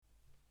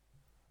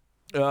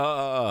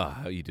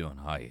How you doing?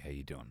 Hi, how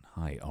you doing?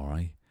 Hi,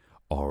 alright?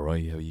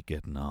 Alright, how you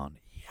getting on?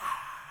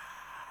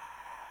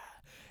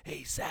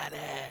 He said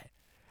it!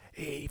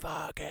 He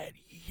fucking,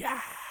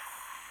 yeah!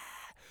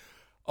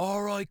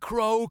 Alright,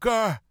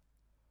 Croker!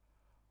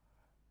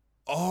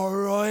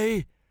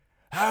 Alright,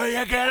 how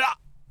you getting on?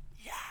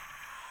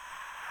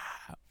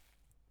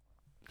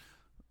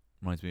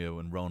 Reminds me of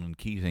when Ronan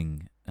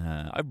Keating,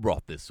 I've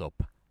brought this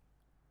up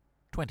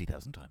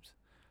 20,000 times.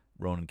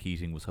 Ronan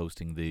Keating was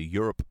hosting the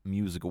Europe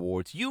Music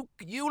Awards. You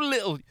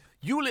little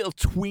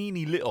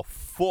tweeny little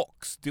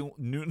fucks.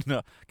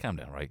 No, calm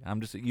down, right?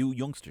 I'm just you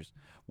youngsters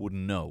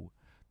wouldn't know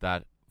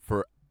that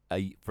for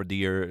the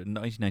year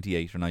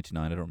 1998 or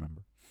 99, I don't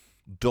remember.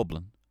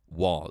 Dublin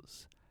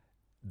was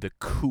the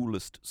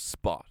coolest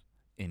spot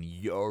in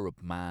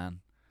Europe,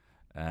 man.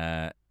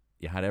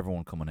 You had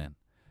everyone coming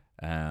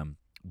in.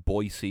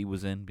 Boise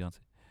was in, Beyonce.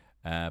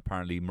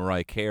 Apparently,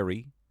 Mariah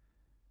Carey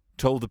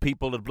told the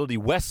people at bloody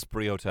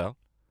Westbury Hotel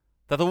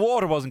that the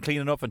water wasn't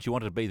clean enough and she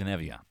wanted to bathe in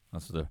Evian.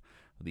 That's what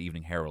the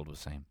Evening Herald was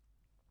saying.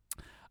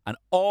 And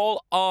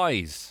all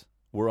eyes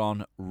were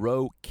on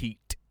Ronan Keating,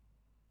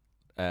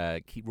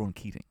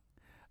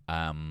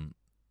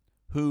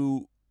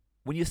 who,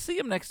 when you see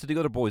him next to the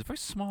other boys, a very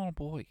small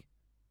boy.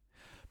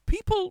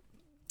 People,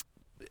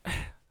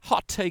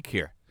 hot take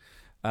here.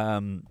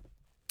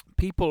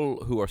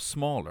 People who are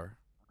smaller,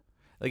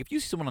 like if you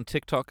see someone on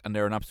TikTok and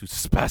they're an absolute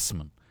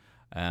specimen,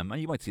 and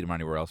you might see them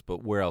anywhere else,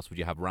 but where else would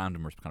you have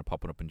randomers kind of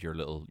popping up into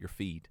your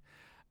feed?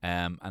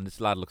 And this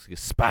lad looks like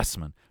a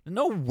specimen.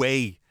 No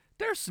way.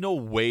 There's no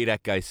way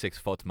that guy's 6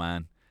 foot,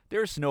 man.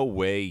 There's no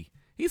way.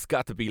 He's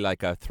got to be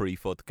like a 3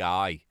 foot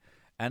guy.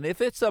 And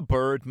if it's a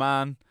bird,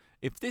 man,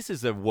 if this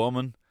is a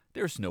woman,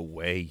 there's no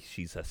way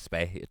she's a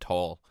spec at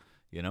all,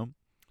 you know?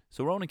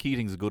 So Ronan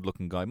Keating's a good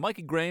looking guy.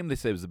 Mikey Graham, they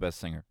say, was the best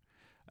singer.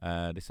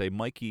 They say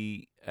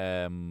Mikey,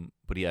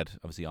 but he had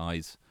obviously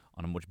eyes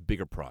on a much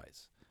bigger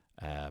prize,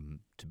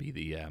 to be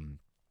the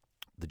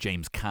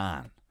James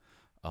Caan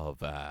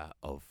of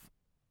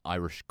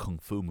Irish kung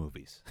fu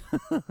movies.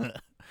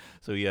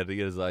 So he had to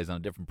get his eyes on a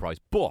different prize.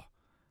 But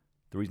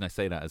the reason I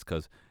say that is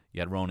because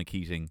you had Ronan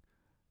Keating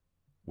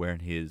wearing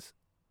his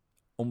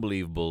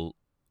unbelievable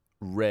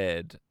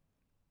red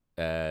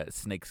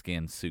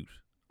snakeskin suit.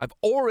 I've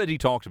already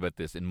talked about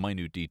this in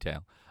minute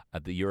detail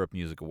at the Europe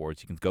Music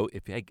Awards. You can go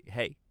if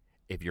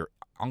you're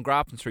on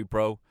Grafton Street,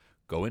 bro.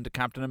 Go into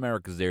Captain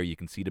America's there. You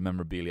can see the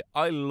memorabilia.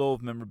 I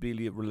love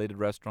memorabilia-related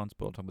restaurants,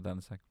 but I'll talk about that in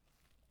a sec.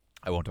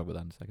 I won't talk about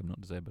that in a sec. I've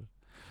nothing to say about it.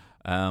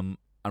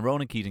 And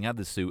Ronan Keating had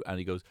this suit, and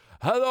he goes,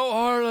 "Hello,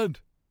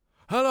 Ireland.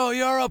 Hello,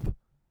 Europe.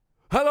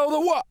 Hello,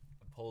 the what?"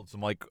 Pulls the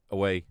mic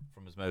away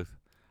from his mouth,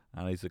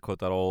 and I used to cut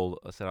that all.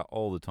 I said that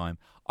all the time.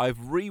 I've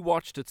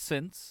rewatched it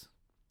since,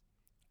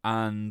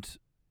 and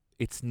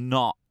it's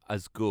not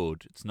as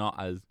good. It's not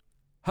as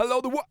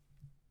 "Hello, the what?"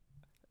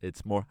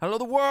 It's more "Hello,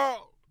 the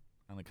world,"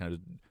 and it kind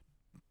of,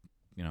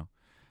 you know.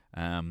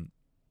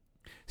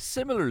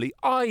 Similarly,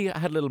 I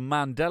had a little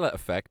Mandela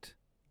effect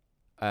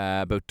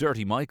about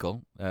Dirty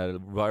Michael,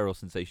 viral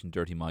sensation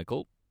Dirty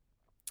Michael,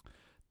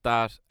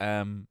 that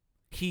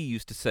he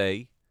used to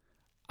say,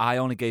 "I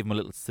only gave him a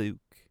little souk.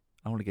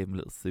 I only gave him a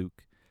little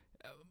souk."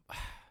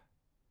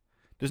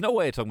 There's no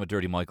way of talking about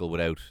Dirty Michael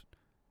without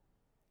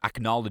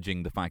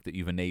acknowledging the fact that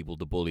you've enabled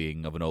the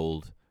bullying of an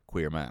old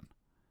queer man.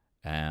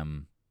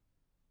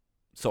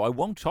 So I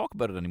won't talk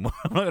about it anymore.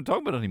 I'm not going to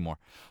talk about it anymore.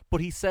 But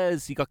he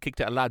says he got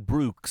kicked out of Lad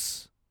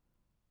Brooks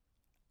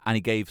and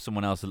he gave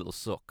someone else a little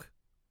suck.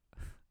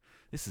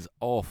 This is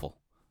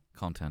awful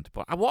content.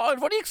 But what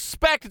do you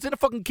expect? It's in a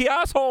fucking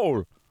kiosk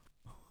hole.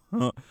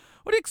 What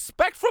do you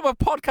expect from a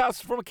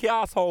podcast from a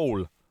kiosk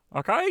hole?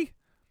 Okay?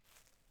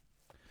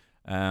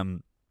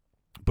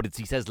 But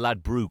he says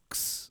Lad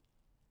Brooks.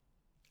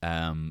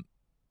 And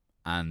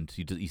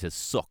he says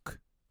suck.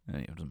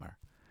 It doesn't matter.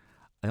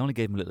 I only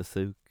gave him a little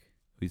souk.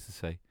 We used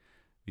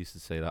to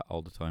say that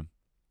all the time.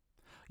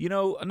 You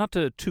know, not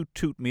to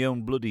toot my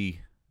own bloody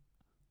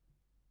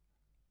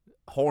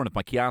horn at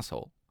my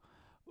asshole,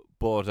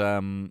 but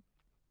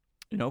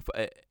you know,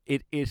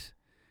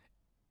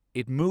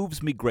 it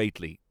moves me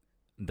greatly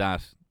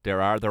that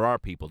there are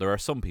people, there are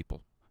some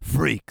people,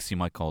 freaks you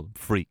might call them,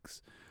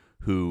 freaks,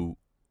 who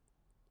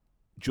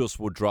just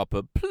would drop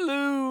a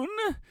ploon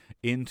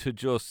into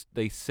just,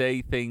 they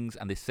say things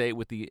and they say it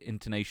with the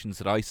intonations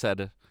that I said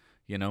it,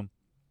 you know,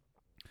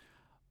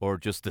 or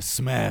just the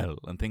smell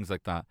and things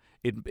like that.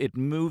 It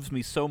moves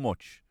me so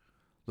much.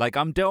 Like,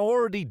 I'm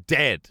already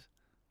dead.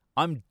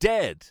 I'm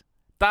dead.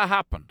 That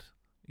happened,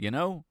 you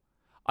know?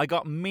 I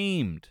got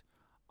memed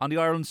on the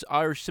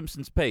Irish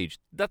Simpsons page.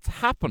 That's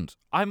happened.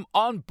 I'm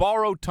on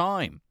borrowed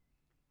time.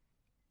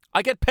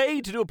 I get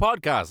paid to do a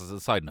podcast, as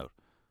a side note.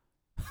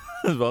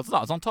 Well, it's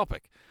not. It's on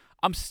topic.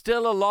 I'm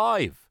still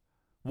alive.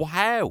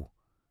 Wow.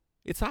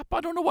 It's happened.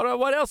 I don't know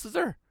what else is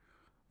there.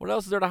 What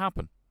else is there to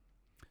happen?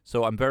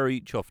 So I'm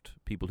very chuffed.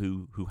 People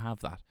who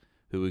have that,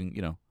 who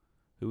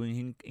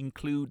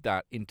include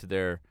that into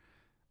their,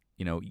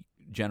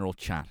 general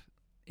chat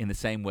in the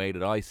same way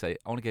that I say,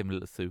 I only gave him a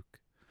little souk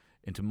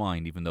into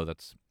mine, even though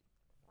that's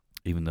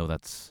even though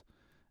that's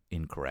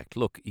incorrect.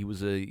 Look, he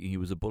was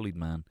a bullied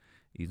man.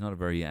 He's not a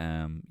very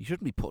you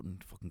shouldn't be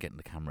getting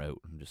the camera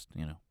out and just,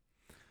 you know.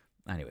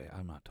 Anyway,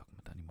 I'm not talking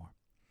about that anymore.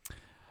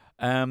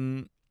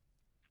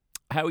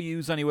 How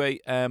yous anyway?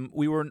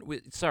 We were.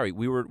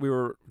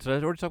 Did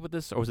I already talk about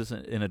this, or was this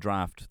in a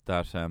draft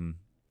that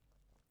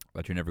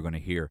that you're never going to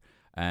hear?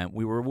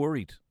 We were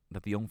worried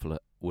that the young fella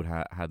would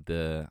had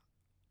the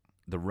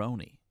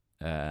Roni.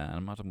 And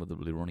I'm not talking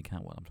about the Roni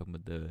Cantwell. I'm talking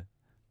about the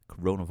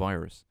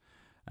coronavirus.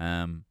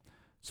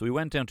 So we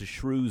went down to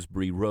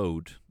Shrewsbury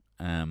Road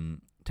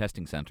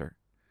testing centre,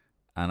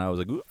 and I was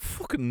like, "What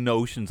fucking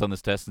notions on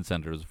this testing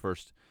centre?" As the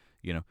first,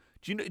 you know.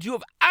 Do you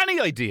have any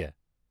idea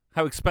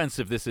how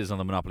expensive this is on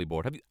the Monopoly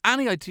board? Have you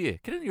any idea?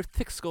 Get in your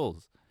thick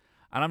skulls.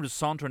 And I'm just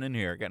sauntering in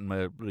here, getting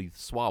my bloody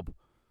swab,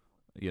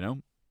 you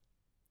know.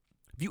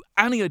 Have you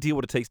any idea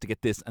what it takes to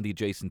get this and the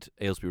adjacent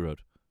Aylesbury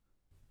Road?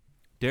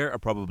 There are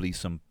probably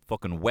some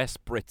fucking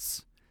West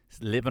Brits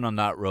living on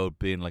that road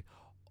being like,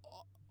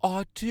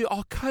 I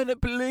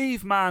can't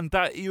believe, man,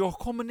 that you're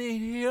coming in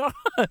here.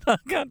 I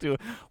can't do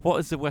it. What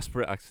is the West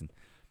Brit accent?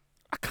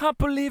 I can't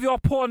believe you're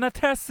putting a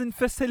testing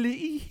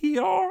facility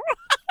here.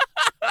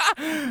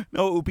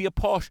 No, it would be a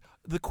posh.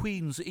 The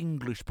Queen's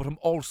English, but I'm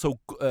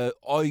also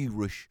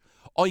Irish.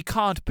 I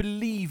can't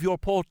believe you're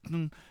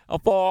putting a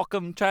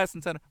fucking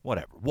testing centre.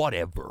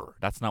 Whatever.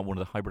 That's not one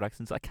of the hybrid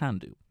accents I can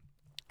do.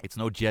 It's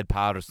no Jed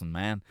Patterson,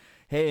 man.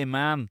 Hey,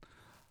 man.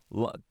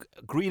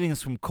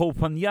 Greetings from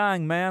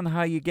Copenhagen, man.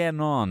 How you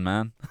getting on,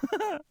 man?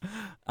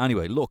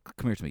 Anyway, look,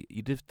 come here to me.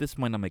 This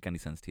might not make any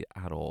sense to you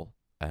at all.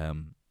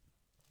 All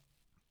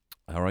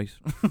right.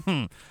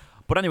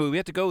 But anyway, we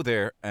had to go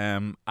there,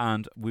 and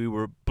we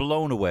were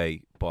blown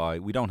away by.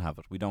 We don't have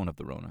it. We don't have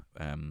the Rona.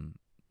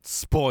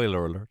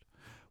 Spoiler alert.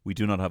 We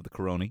do not have the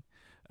Corona.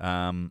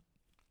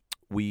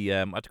 We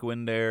had to go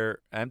in there,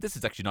 and this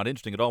is actually not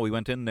interesting at all. We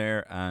went in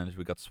there and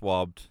we got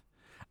swabbed,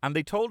 and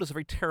they told us a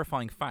very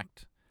terrifying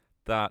fact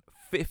that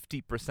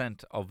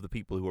 50% of the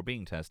people who are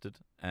being tested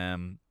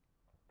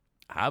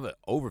have it,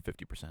 over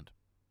 50%.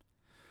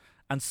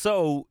 And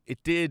so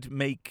it did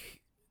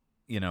make,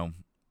 you know,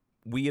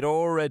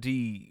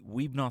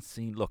 we've not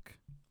seen, look,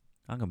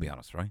 I'm going to be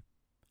honest, right?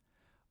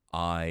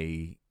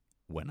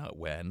 When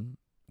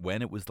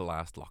it was the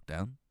last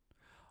lockdown,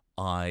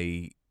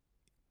 I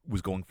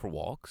was going for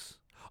walks.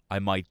 I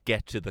might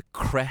get to the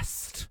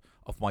crest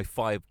of my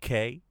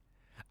 5K,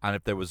 and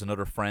if there was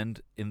another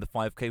friend in the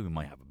 5K, we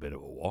might have a bit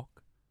of a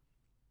walk.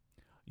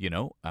 You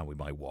know, and we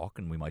might walk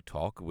and we might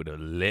talk with a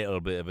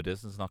little bit of a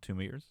distance, not 2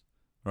 meters,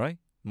 right?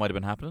 Might have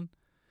been happening.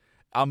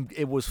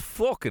 It was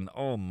fucking,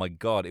 oh my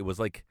God, it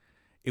was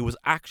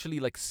actually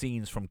like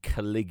scenes from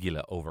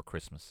Caligula over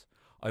Christmas.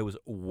 I was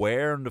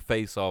wearing the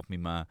face off me,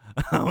 man.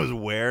 I was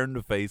wearing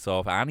the face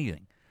off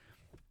anything.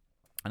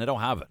 And I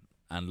don't have it.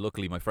 And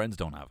luckily my friends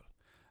don't have it.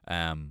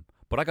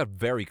 But I got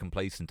very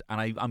complacent,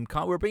 and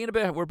we're being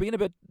a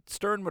bit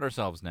stern with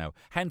ourselves now.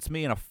 Hence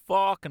me in a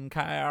fucking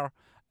car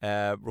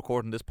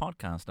recording this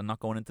podcast and not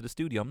going into the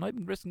studio. I'm not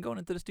even risking going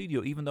into the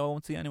studio, even though I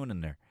won't see anyone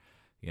in there.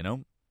 You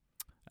know?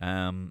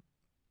 How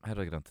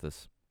do I get onto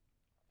this?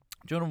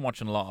 Do you know what I'm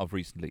watching a lot of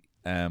recently?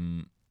 I've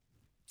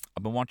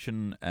been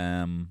watching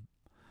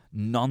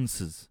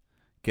nonces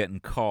getting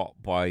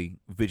caught by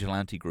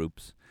vigilante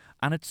groups,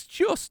 and it's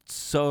just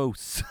so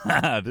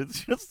sad.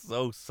 It's just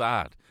so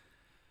sad.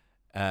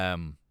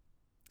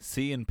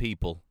 Seeing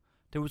people.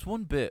 There was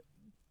one bit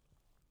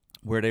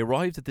where they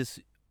arrived at this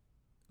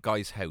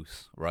guy's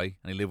house, right?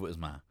 And he lived with his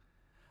ma.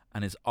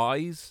 And his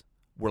eyes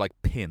were like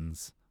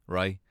pins,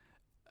 right?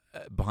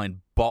 Behind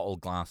bottle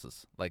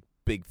glasses. Like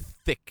big,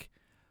 thick,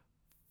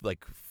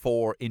 like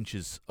 4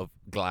 inches of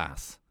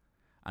glass.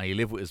 And he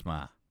lived with his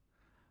ma.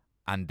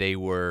 And they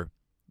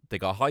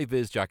got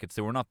high-vis jackets.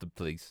 They were not the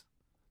police.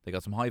 They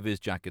got some high-vis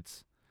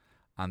jackets.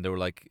 And they were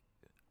like,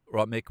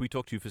 right, mate, can we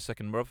talk to you for a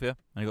second, bruv? Yeah?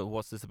 And he goes,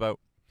 what's this about?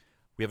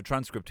 We have a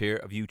transcript here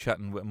of you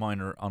chatting with a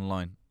minor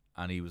online.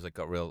 And he was like,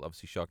 got real,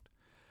 obviously shocked.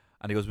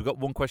 And he goes, we've got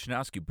one question to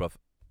ask you, bruv.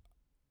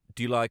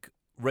 Do you like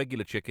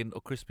regular chicken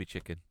or crispy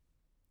chicken?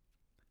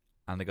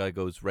 And the guy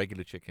goes,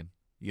 regular chicken.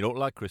 You don't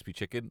like crispy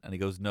chicken? And he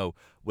goes, no.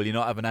 Well, you're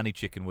not having any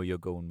chicken where you're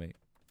going, mate.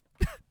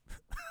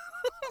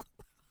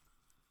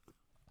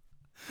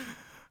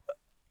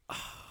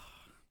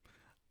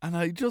 And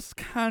I just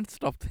can't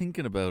stop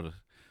thinking about it.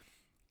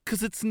 Because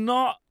that's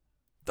not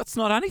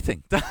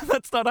anything.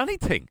 That's not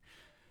anything.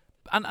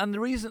 And the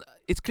reason,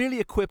 it's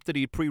clearly a quip that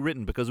he had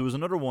pre-written, because there was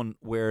another one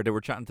where they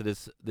were chatting to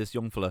this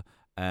young fella,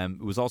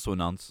 who was also a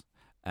nonce,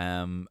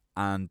 and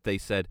they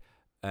said,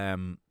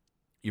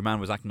 your man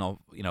was acting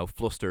all, you know,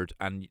 flustered,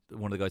 and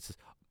one of the guys says,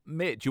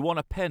 mate, do you want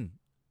a pen?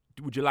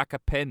 Would you like a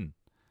pen?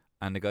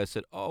 And the guy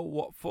said, oh,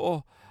 what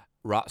for?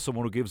 Right,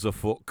 someone who gives a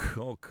fuck.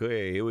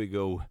 Okay, here we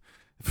go.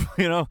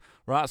 You know,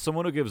 right,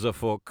 someone who gives a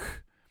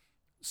fuck.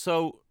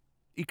 So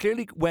he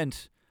clearly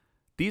went,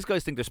 these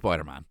guys think they're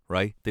Spider-Man,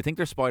 right? They think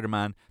they're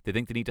Spider-Man. They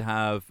think they need to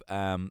have,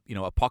 you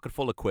know, a pocket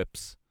full of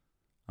quips.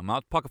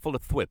 Not a pocket full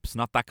of thwips,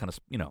 not that kind of,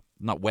 you know,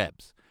 not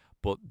webs.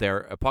 but they're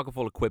a pocket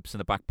full of quips in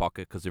the back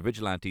pocket because they're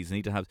vigilantes and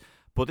need to have.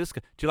 But this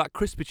guy, do you like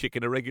crispy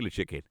chicken or regular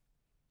chicken?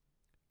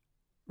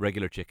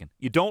 Regular chicken.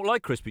 You don't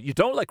like crispy. You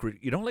don't like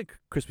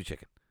crispy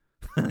chicken.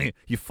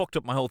 You fucked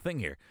up my whole thing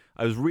here.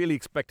 I was really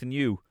expecting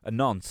you, a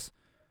nonce,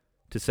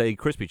 to say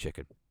crispy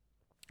chicken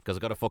because I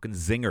got a fucking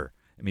zinger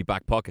in my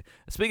back pocket.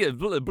 Speaking of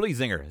bloody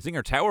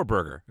Zinger Tower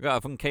Burger. I got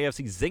a fucking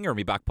KFC Zinger in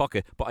my back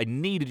pocket, but I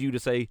needed you to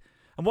say.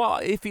 And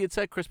what if he had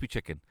said crispy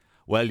chicken?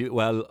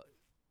 Well,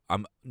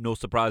 I'm no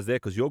surprise there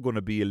because you're going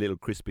to be a little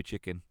crispy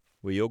chicken.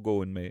 Where you're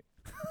going, mate?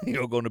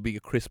 You're going to be a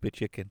crispy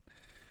chicken.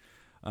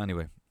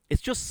 Anyway,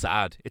 it's just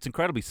sad. It's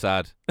incredibly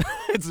sad.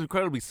 It's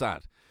incredibly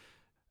sad.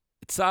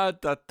 It's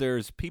sad that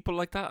there's people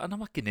like that, and I'm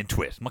not getting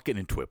into it.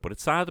 But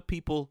it's sad that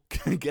people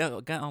can get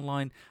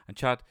online and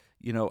chat,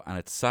 and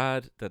it's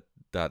sad that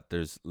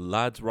there's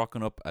lads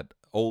rocking up at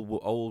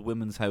old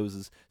women's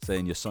houses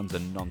saying your son's a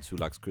nonce who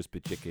likes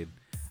crispy chicken,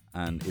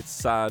 and it's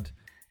sad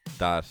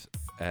that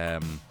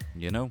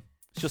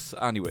it's just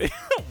anyway.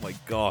 Oh my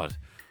god,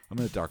 I'm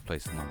in a dark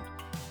place at the moment.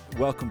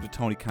 Welcome to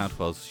Tony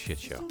Cantwell's Shit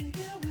Show.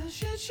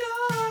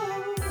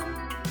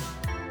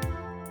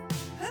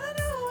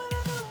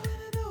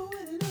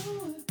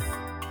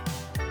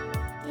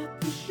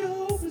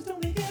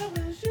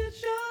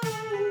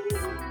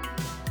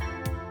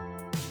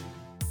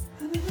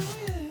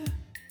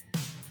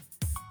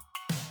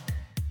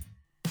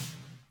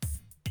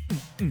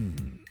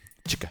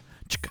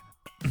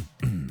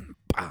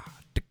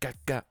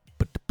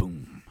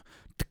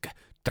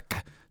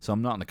 So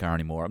I'm not in the car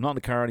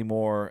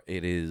anymore.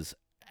 It is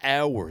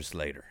hours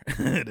later.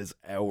 I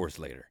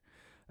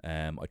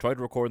tried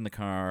to record in the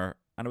car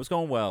and it was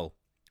going well.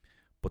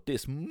 But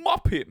this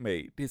Muppet,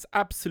 mate, this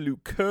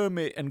absolute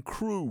Kermit and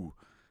crew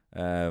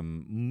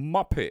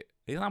Muppet,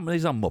 he's not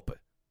Muppet.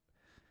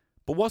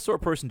 But what sort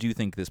of person do you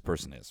think this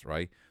person is,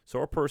 right?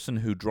 Sort of person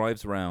who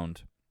drives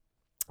around.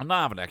 I'm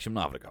not having a go. Do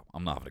you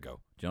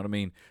know what I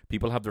mean?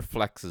 People have their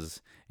flexes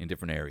in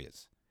different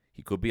areas.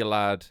 He could be a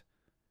lad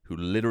who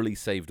literally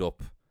saved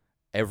up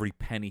every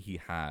penny he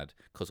had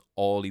because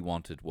all he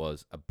wanted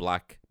was a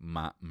black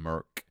matte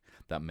Merc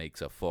that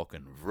makes a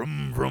fucking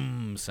vroom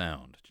vroom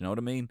sound. Do you know what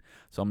I mean?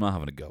 So I'm not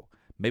having a go.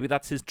 Maybe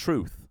that's his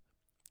truth.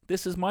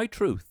 This is my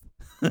truth.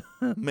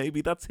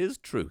 Maybe that's his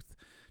truth.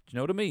 Do you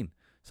know what I mean?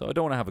 So I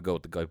don't want to have a go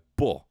at the guy,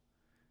 but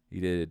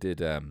it did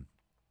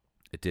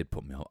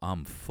put me out.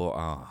 I'm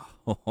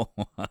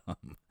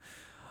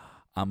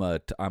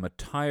a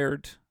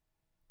tired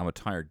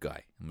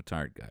guy.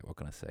 What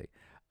can I say?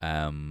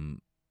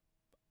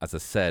 As I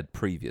said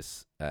we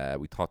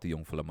thought the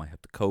young fella might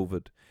have the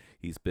COVID.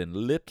 He's been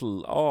he had a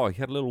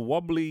little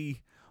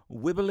wibbly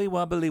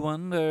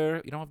wonder.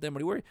 You don't have them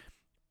anywhere.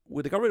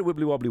 They got rid of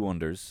wibbly wobbly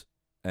wonders.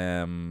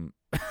 They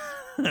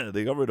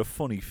got rid of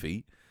funny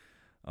feet.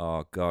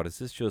 Oh God, is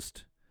this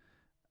just?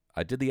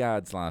 I did the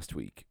ads last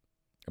week.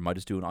 Am I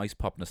just doing ice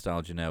pop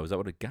nostalgia now? Is that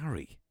what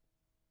Gary?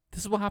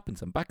 This is what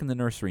happens. I'm back in the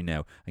nursery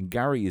now, and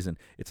Gary isn't.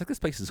 It's like this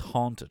place is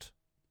haunted.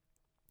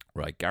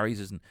 Right, Gary's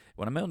isn't.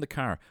 When I'm out in the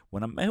car,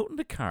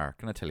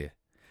 can I tell you?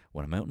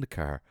 When I'm out in the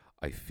car,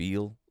 I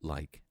feel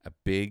like a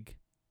big,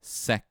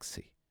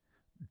 sexy,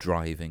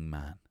 driving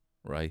man,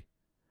 right?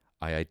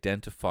 I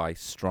identify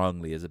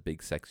strongly as a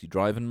big, sexy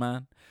driving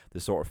man. The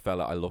sort of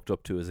fella I looked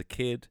up to as a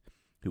kid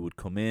who would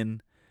come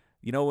in.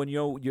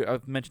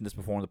 I've mentioned this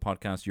before on the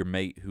podcast, your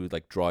mate who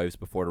like drives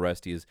before the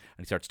rest of you and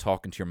he starts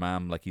talking to your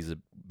mum like he's a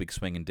big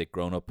swinging dick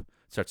grown up,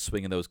 starts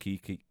swinging those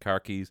car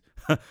keys.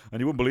 And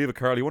you wouldn't believe it,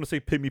 Carl. You want to say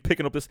me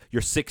picking up this?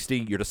 You're 60,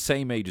 you're the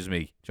same age as me.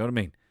 Do you know what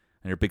I mean?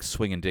 And you're a big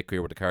swinging dick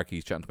here with the car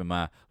keys chatting to my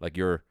ma like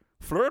you're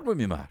flirting with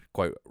me, ma.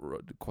 Quite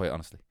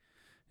honestly.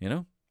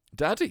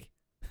 Daddy.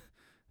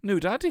 New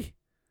daddy.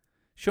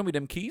 Show me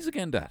them keys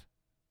again, Dad.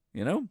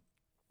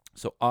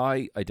 So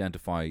I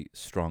identify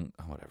strong,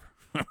 whatever.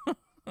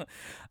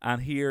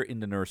 And here in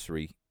the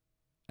nursery,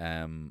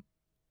 I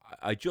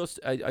do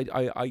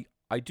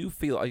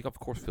feel, I of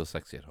course feel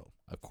sexy at home.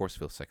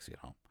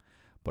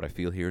 But I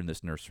feel here in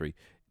this nursery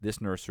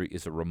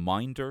is a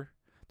reminder.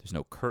 There's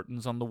no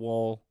curtains on the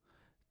wall.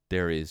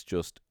 There is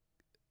just,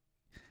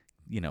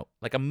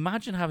 like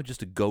imagine having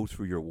just to go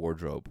through your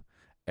wardrobe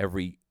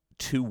every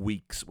 2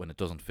 weeks when it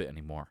doesn't fit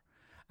anymore.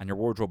 And your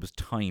wardrobe is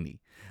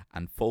tiny.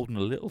 And folding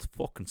a little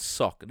fucking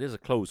sock. It is a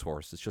clothes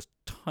horse. It's just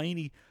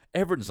tiny.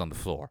 Everything's on the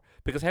floor.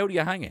 Because how do you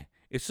hang it?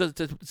 It's just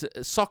it's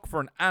a sock for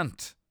an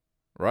ant.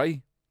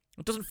 Right?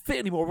 It doesn't fit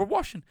anymore. We're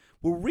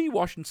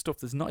rewashing stuff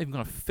that's not even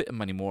going to fit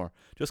him anymore.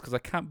 Just because I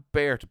can't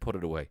bear to put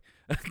it away.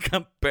 I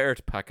can't bear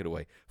to pack it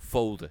away.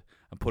 Fold it.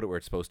 And put it where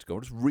it's supposed to go.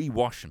 We're just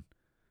rewashing.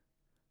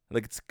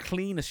 Like it's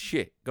clean as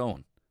shit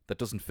going. That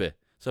doesn't fit.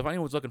 So if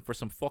anyone's looking for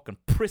some fucking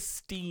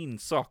pristine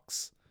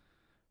socks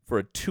for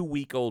a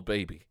 2-week-old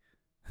baby,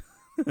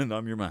 and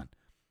I'm your man.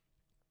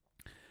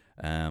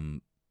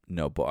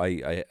 No, but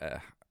I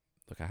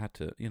had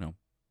to,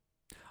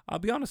 I'll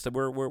be honest.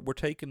 We're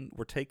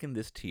taking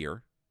this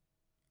tier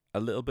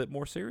a little bit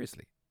more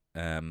seriously.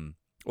 A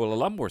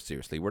lot more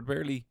seriously. We're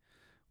barely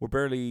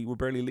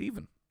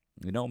leaving.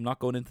 I'm not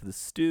going into the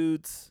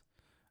studs.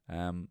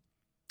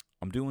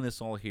 I'm doing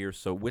this all here.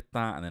 So with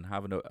that, and then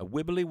having a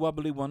wibbly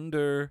wobbly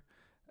wonder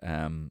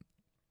of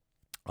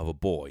a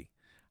boy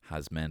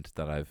has meant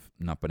that I've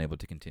not been able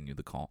to continue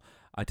the call.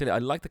 I tell you, I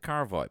like the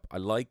car vibe. I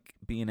like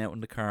being out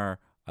in the car.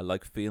 I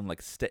like feeling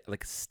like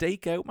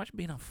stakeout. Imagine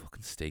being on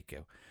fucking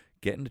stakeout,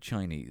 getting the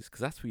Chinese,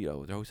 because that's what you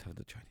always have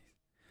the Chinese.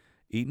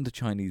 Eating the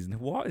Chinese. And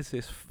what is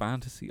this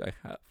fantasy I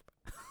have?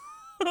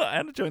 I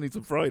had the Chinese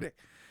on Friday.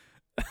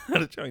 I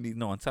had a Chinese,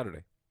 no, on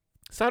Saturday.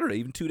 Saturday,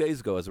 even 2 days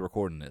ago as I'm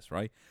recording this,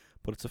 right?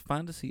 But it's a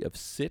fantasy of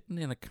sitting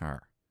in a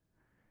car,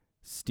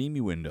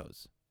 steamy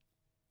windows,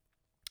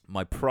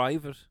 my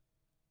private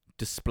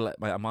display,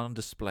 I'm on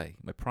display,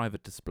 my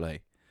private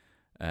display,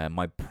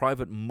 my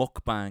private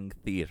mukbang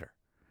theatre,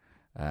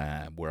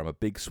 where I'm a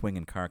big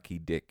swinging car key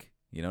dick.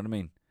 You know what I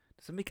mean?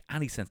 Does it make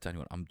any sense to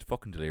anyone? I'm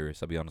fucking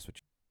delirious, I'll be honest with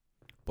you.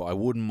 But I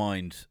wouldn't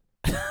mind,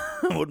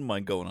 I wouldn't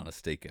mind going on a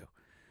stakeout,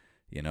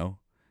 you know?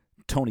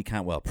 Tony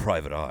Cantwell,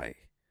 private eye.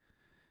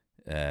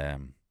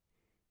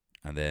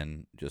 And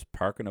then just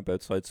parking up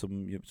outside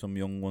some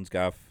young one's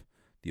gaff.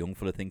 The young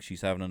fella thinks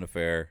she's having an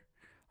affair.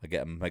 I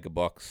get him, make a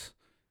box,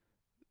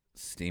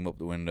 steam up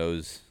the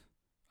windows.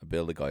 I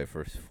bill the guy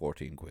for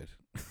 14 quid.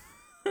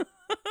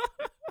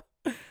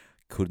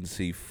 Couldn't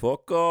see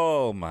fuck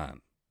all,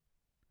 man.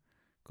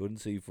 Couldn't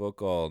see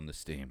fuck all in the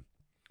steam.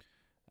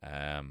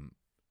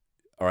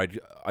 Or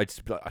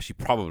she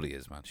probably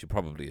is, man. She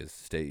probably is.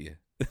 Stay.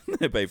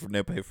 pay for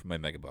my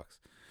mega box.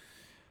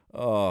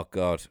 Oh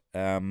God.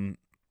 And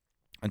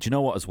you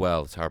know what? As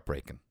well, it's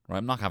heartbreaking. Right,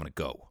 I'm not having a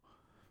go,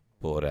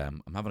 but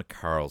I'm having a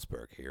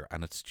Carlsberg here,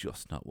 and it's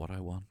just not what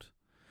I want.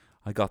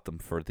 I got them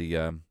for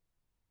the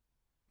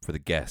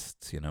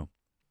guests, you know.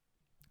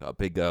 Got a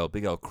big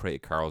old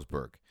crate of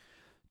Carlsberg.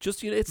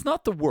 Just, you know, it's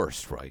not the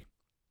worst, right?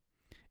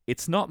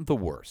 It's not the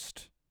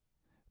worst.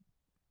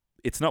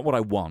 It's not what I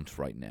want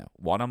right now.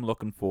 What I'm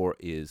looking for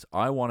is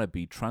I want to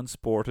be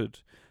transported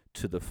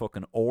to the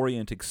fucking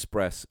Orient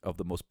Express of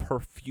the most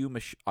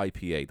perfumish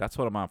IPA. That's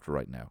what I'm after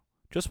right now.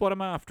 Just what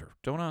I'm after.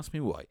 Don't ask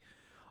me why.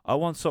 I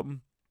want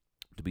something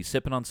to be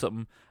sipping on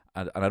something,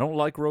 and I don't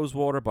like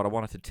rosewater, but I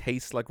want it to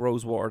taste like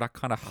rosewater, that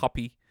kind of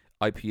hoppy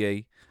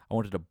IPA. I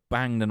want it to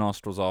bang the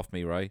nostrils off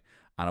me, right?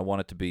 And I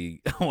want it to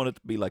be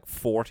like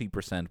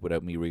 40%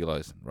 without me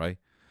realizing, right?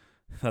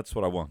 That's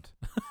what I want.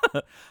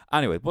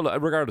 Anyway, well,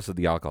 regardless of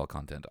the alcohol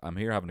content, I'm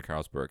here having a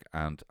Carlsberg,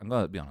 and I'm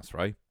going to be honest,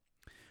 right?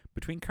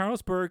 Between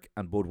Carlsberg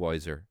and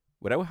Budweiser,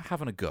 without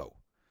having a go,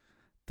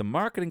 the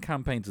marketing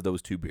campaigns of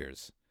those two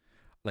beers,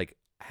 like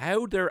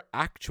how they're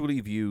actually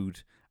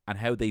viewed and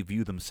how they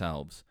view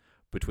themselves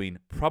between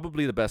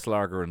probably the best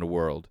lager in the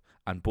world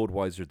and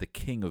Budweiser, the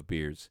king of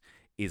beers,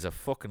 is a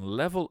fucking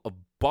level of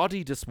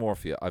body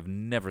dysmorphia I've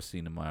never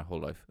seen in my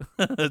whole life.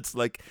 It's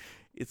like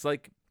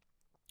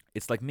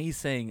me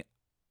saying,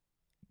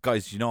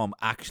 guys, you know I'm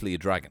actually a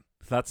dragon.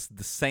 That's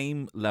the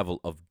same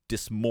level of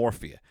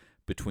dysmorphia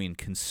between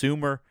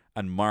consumer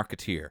and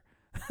marketeer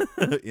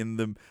in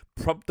the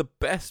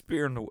best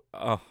beer in the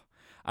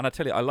and I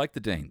tell you, I like the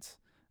Danes.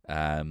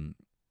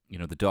 You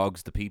know, the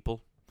dogs, the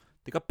people.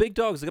 They got big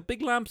dogs. They got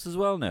big lamps as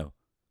well now.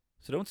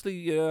 So don't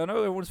sleep. I know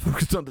everyone's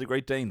focused on the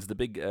Great Danes, the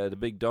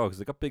big dogs.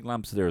 They got big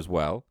lamps there as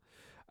well.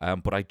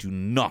 But I do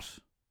not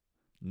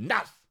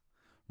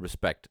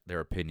respect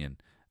their opinion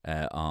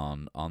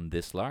on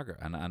this lager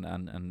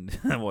and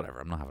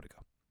whatever. I'm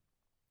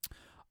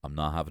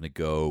not having a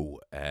go.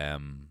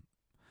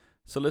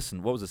 So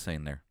listen, what was I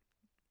saying there?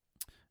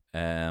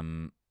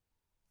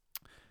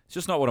 It's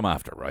just not what I'm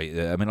after, right?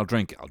 I mean, I'll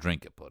drink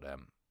it, but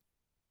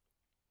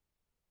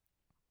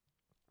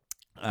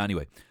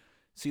anyway.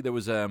 See, there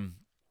was a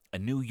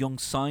new young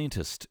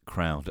scientist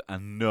crowned,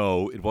 and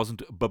no, it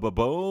wasn't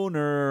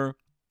Boner.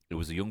 It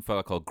was a young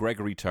fella called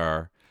Gregory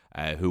Tarr,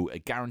 who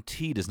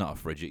guaranteed is not a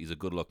frigid. He's a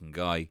good-looking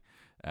guy.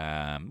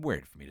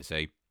 Weird for me to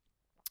say.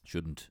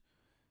 Shouldn't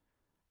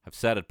have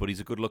said it, but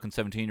he's a good-looking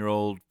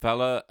 17-year-old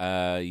fella.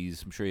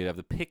 I'm sure he'd have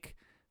the pick.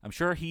 I'm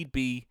sure he'd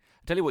be...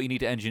 I'll tell you what you need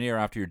to engineer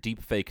after your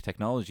deep fake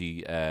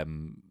technology,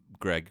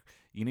 Greg.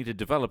 You need to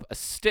develop a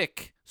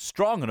stick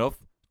strong enough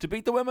to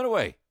beat the women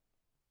away.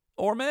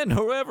 Or men,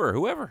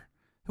 whoever.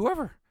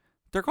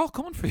 They're all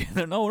coming for you.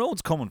 No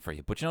one's coming for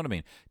you, but you know what I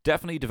mean.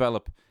 Definitely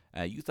develop...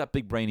 use that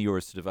big brain of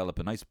yours to develop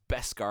a nice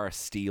Beskar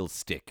steel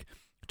stick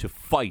to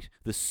fight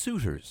the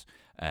suitors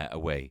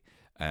away.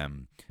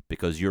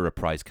 Because you're a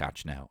prize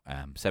catch now.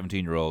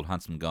 17-year-old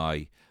handsome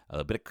guy,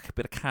 a bit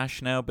of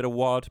cash now, a bit of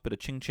wad, a bit of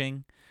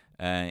ching-ching,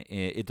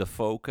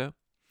 Idafoca.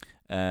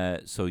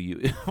 So you...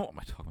 what am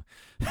I talking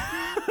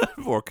about?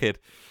 Poor kid.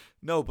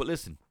 No, but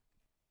listen.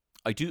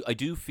 I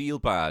do feel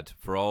bad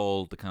for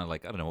all the kind of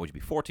like, I don't know, what would you be,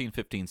 14,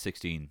 15,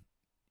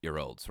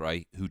 16-year-olds,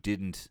 right? Who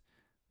didn't...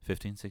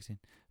 15, 16?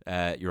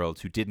 Year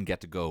olds who didn't get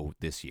to go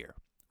this year,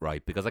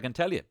 right? Because I can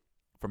tell you,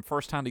 from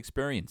first-hand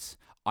experience,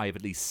 I've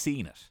at least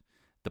seen it.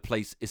 The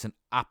place is an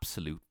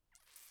absolute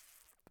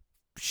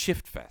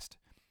shift fest.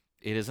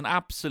 It is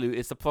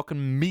it's the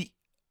fucking meat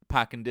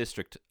packing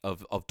district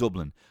of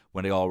Dublin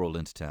when they all roll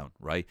into town,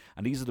 right?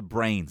 And these are the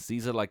brains.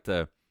 These are like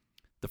the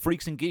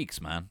freaks and geeks,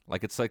 man.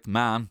 Like, it's like,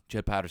 man,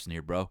 Jed Patterson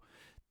here, bro.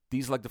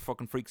 these are like the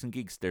fucking freaks and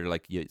geeks. They're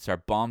like, you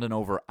start bonding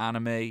over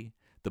anime.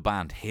 The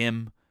band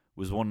Him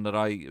was one that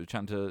I was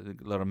chatting to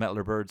a lot of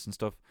metaler birds and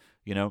stuff.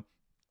 You know,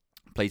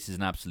 place is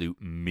an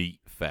absolute meat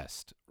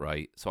fest,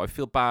 right? So I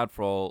feel bad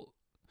for all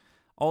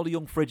the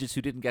young fridges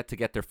who didn't get to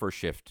get their first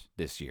shift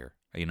this year.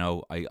 You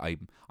know,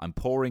 I'm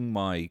pouring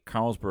my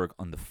Carlsberg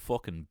on the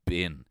fucking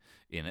bin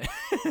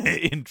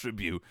in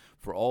tribute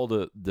for all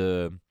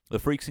the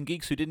freaks and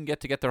geeks who didn't get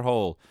to get their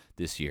haul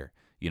this year.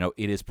 You know,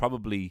 it's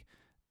probably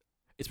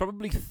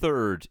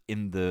third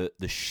in the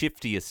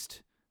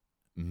shiftiest,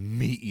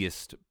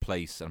 meatiest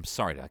place. I'm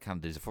sorry, I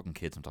can't. There's fucking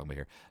kids I'm talking about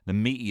here. The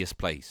meatiest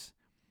place,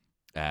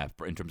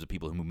 in terms of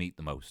people who meet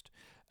the most.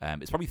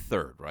 It's probably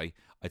third, right?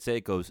 I'd say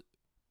it goes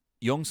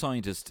Young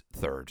Scientist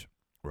third,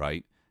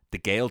 right? The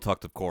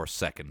Gaeltacht, of course,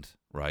 second,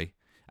 right?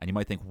 And you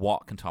might think,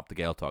 what can top the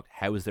Gaeltacht?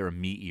 How is there a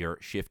meatier,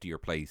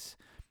 shiftier place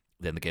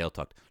than the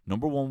Gaeltacht?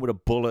 Number one with a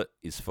bullet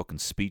is fucking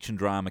Speech and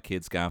Drama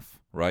Kids Gaff,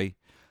 right?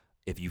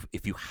 If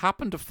you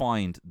happen to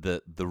find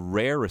the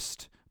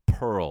rarest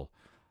pearl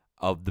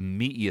of the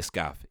meatiest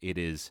gaff, it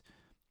is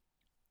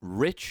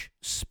rich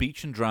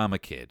speech and drama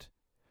kid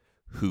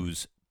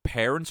whose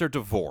parents are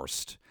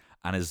divorced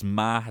and his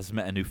ma has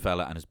met a new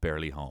fella and is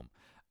barely home.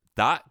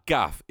 That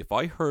gaff, if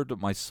I heard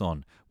that my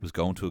son was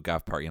going to a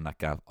gaff party in that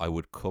gaff, I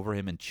would cover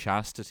him in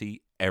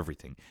chastity,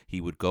 everything. He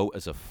would go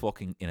as a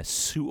fucking, in a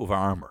suit of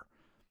armor,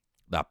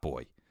 that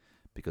boy.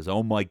 Because,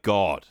 oh my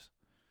God,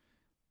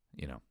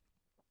 you know.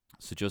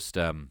 So just,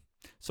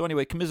 so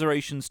anyway,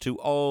 commiserations to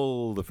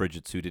all the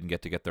Frigids who didn't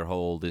get to get their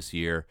haul this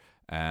year.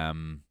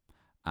 And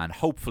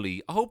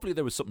hopefully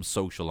there was something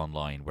social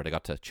online where they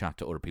got to chat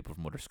to other people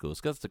from other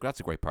schools. Because that's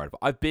a great part of it.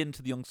 I've been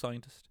to the Young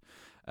Scientist.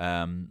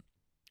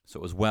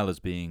 So as well as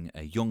being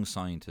a young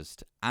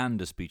scientist and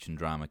a speech and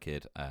drama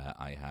kid,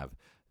 I have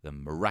the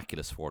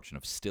miraculous fortune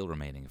of still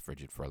remaining a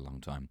frigid for a long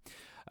time.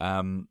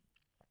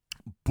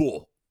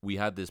 But we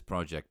had this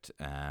project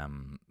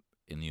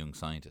in the Young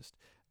Scientist,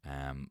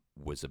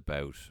 was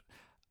about...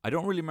 I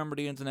don't really remember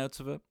the ins and outs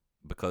of it,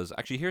 because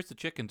actually here's the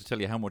chicken to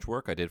tell you how much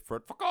work I did for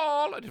it. Fuck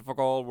all! I did fuck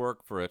all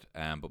work for it.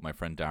 But my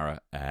friend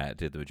Dara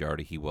did the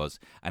majority. He was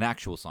an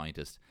actual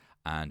scientist,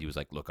 and he was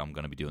like, look, I'm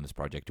going to be doing this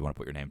project. Do you want to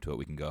put your name to it?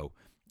 We can go.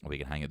 We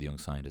can hang at the Young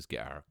Scientist,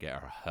 get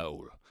our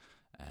hole.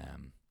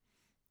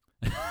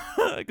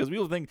 Because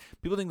people think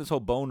this whole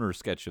boner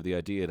sketch of the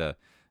idea that,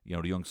 you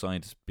know, the Young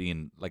Scientist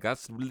being like,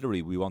 that's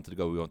literally we wanted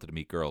to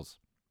meet girls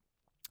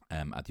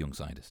at the Young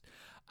Scientist.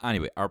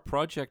 Anyway, our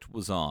project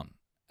was on.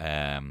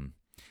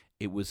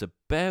 It was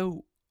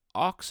about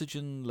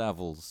oxygen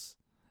levels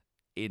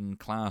in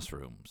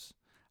classrooms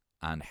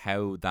and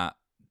how that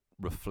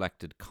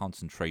reflected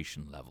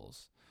concentration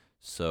levels.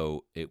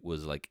 So it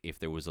was like if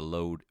there was a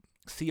load,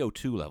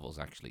 CO2 levels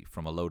actually,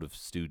 from a load of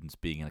students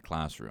being in a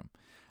classroom,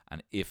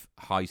 and if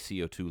high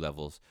CO2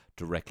 levels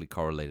directly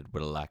correlated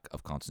with a lack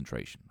of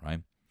concentration, right?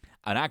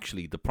 And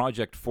actually, the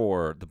project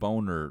for the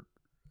Boner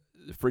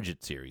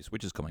Frigid series,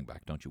 which is coming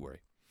back, don't you worry,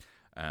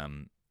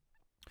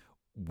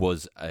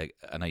 was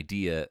an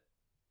idea.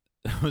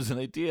 It was an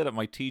idea that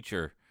my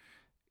teacher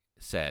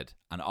said,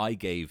 and I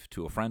gave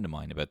to a friend of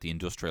mine about the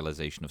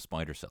industrialization of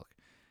spider silk.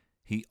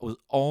 He was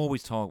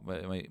always talking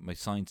about my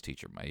science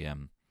teacher,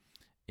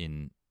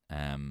 in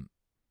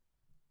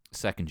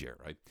second year,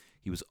 right?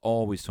 He was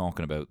always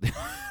talking about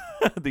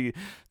the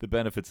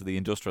benefits of the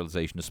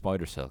industrialization of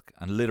spider silk,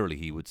 and literally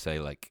he would say,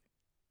 like,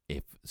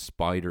 if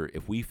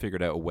we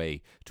figured out a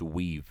way to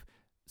weave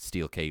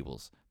steel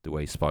cables the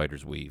way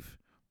spiders weave,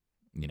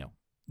 you know,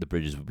 the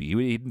bridges would be.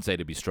 He didn't say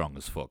they'd be strong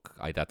as fuck.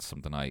 That's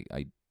something I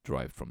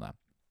derived from that.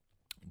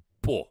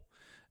 But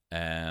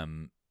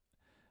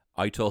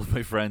I told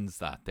my friends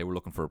that they were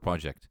looking for a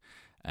project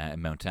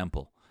in Mount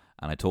Temple,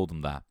 and I told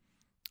them that.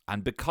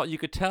 And because you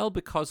could tell,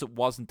 because it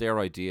wasn't their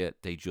idea,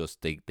 they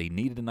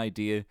needed an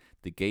idea.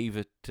 They gave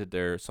it to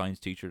their science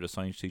teacher. The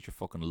science teacher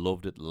fucking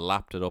loved it,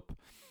 lapped it up,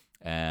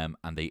 and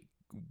they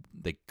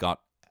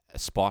got a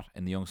spot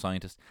in the Young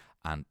Scientist.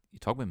 And you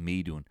talk about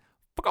me doing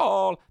fuck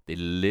all. They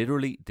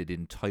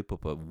didn't type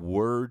up a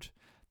word.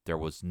 There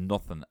was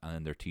nothing, and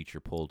then their teacher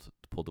pulled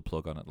the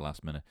plug on it at the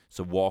last minute.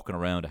 So walking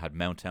around, I had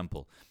Mount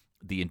Temple,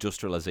 the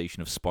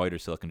industrialization of spider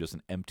silk, and just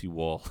an empty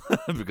wall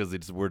because they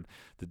just weren't.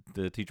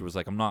 The teacher was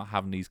like, "I'm not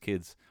having these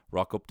kids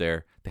rock up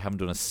there. They haven't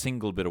done a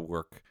single bit of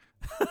work,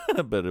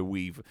 a bit of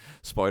weave,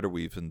 spider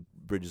weave, and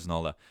bridges and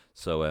all that."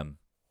 So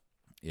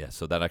yeah,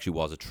 so that actually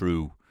was a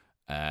true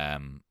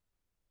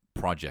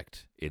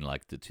project in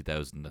like the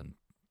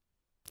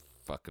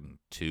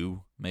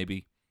 2002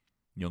 maybe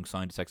Young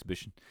Scientist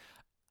exhibition.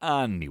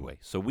 Anyway,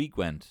 so we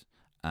went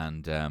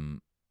and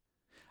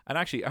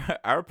actually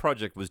our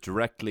project was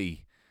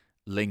directly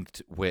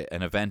linked with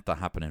an event that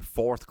happened in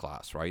fourth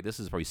class, right? This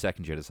is probably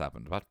second year this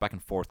happened. Back in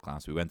fourth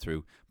class, we went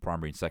through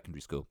primary and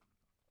secondary school.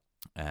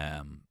 We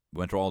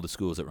went through all the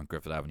schools that were on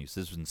Griffith Avenue.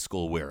 So this was in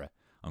Sculwira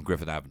on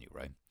Griffith Avenue,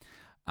 right?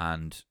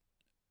 And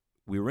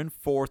we were in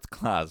fourth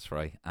class,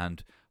 right?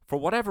 And for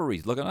whatever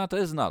reason, look,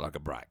 this is not like a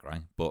brag,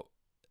 right? But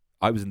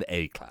I was in the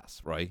A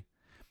class, right?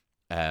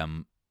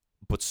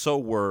 but so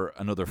were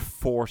another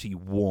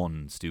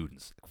 41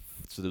 students.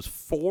 So there's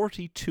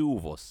 42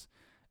 of us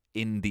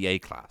in the A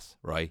class,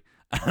 right?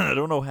 And I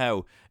don't know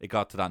how it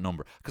got to that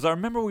number. Because I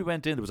remember we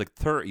went in, there was like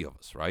 30 of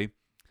us, right?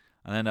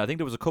 And then I think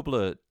there was a couple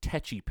of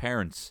tetchy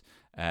parents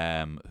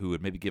who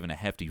had maybe given a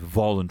hefty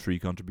voluntary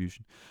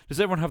contribution. Does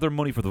everyone have their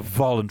money for the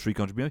voluntary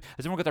contribution?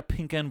 Has everyone got their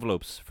pink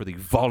envelopes for the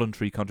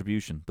voluntary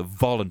contribution? The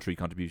voluntary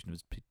contribution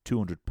was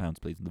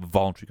 £200, please. The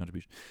voluntary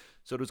contribution.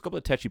 So there was a couple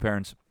of tetchy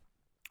parents,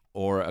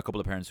 or a couple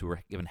of parents who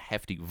were given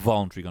hefty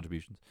voluntary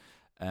contributions.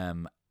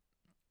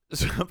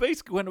 So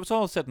basically, when it was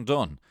all said and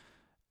done,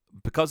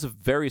 because of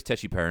various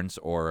tetchy parents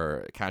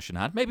or cash in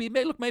hand, maybe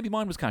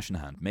mine was cash in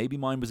hand. Maybe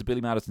mine was a Billy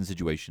Madison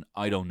situation.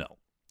 I don't know.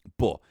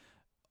 But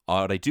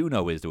what I do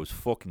know is there was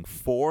fucking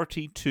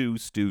 42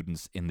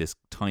 students in this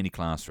tiny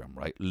classroom,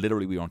 right?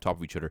 Literally, we were on top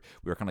of each other.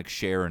 We were kind of like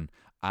sharing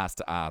ass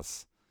to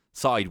ass,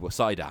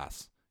 side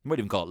ass. You might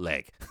even call it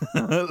leg.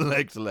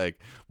 Leg to leg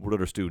with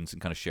other students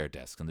and kind of share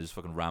desks. And they just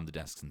fucking ram the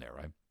desks in there,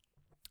 right?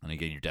 And you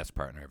get your desk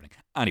partner and everything.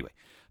 Anyway,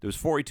 there was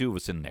 42 of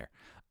us in there.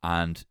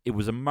 And it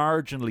was a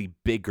marginally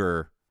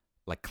bigger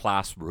like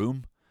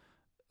classroom.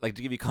 Like,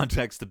 to give you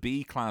context, the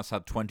B class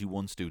had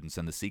 21 students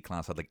and the C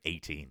class had like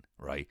 18,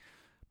 right?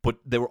 But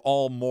they were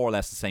all more or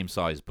less the same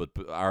size, but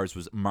ours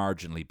was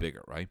marginally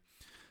bigger, right?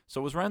 So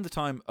it was around the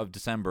time of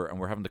December and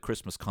we're having the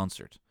Christmas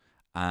concert.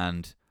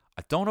 And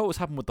I don't know what was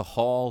happening with the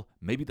hall.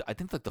 Maybe I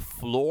think like the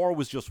floor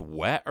was just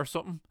wet or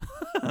something.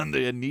 And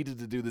they needed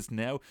to do this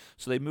now.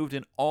 So they moved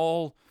in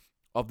all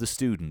of the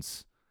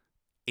students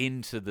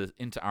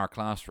into our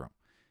classroom,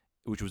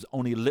 which was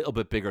only a little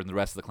bit bigger than the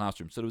rest of the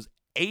classroom. So there was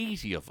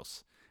 80 of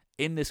us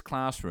in this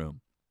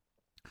classroom,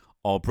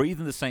 all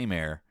breathing the same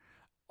air,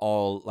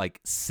 all like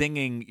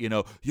singing,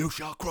 you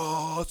shall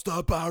cross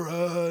the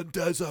barren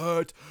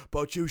desert,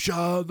 but you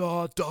shall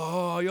not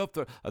die, up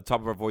there at the top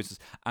of our voices.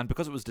 And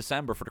because it was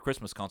December for the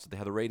Christmas concert, they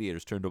had the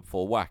radiators turned up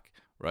full whack,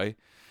 right?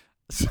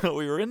 So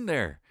we were in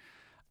there,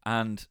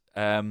 and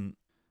we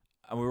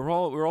were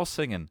all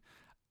singing,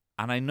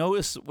 and I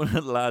noticed one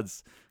of the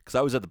lads, because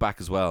I was at the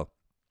back as well,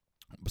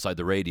 beside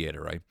the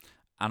radiator, right?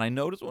 And I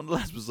noticed one of the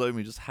lads beside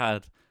me just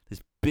had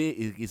this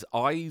big, his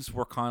eyes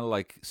were kind of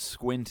like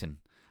squinting,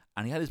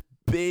 and he had this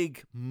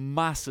big,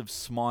 massive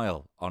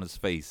smile on his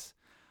face,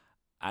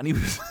 and he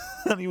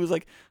was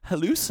like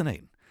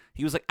hallucinating.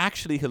 He was like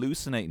actually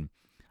hallucinating,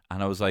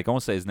 and I was like, I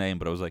won't say his name,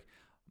 but I was like,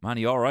 man,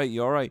 you all right?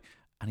 You all right?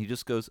 And he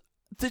just goes,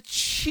 the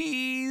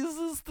cheese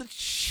is the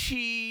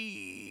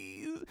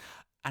cheese.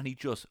 And he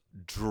just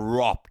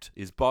dropped.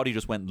 His body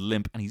just went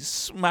limp, and he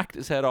smacked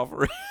his head off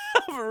a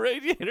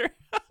radiator.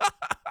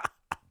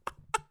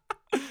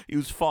 He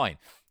was fine.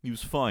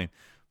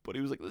 But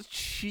he was like, this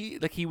cheese.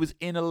 Like, he was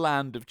in a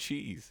land of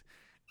cheese.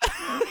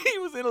 He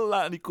was in a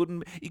land. He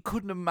couldn't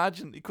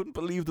imagine. He couldn't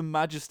believe the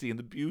majesty and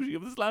the beauty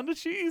of this land of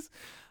cheese.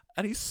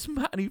 And he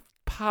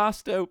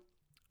passed out.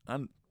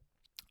 And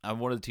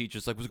one of the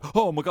teachers was like,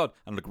 oh my God.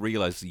 And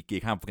realized you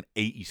can't fucking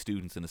 80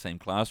 students in the same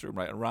classroom,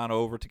 right? And ran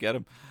over to get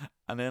him.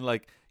 And then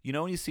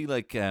when you see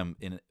in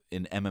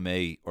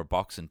MMA or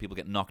boxing, people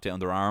get knocked down,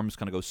 their arms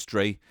kind of go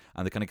straight,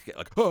 and they kind of get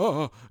like,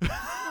 oh.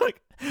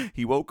 Like,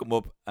 he woke him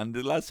up, and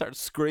the lad started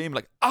screaming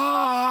like,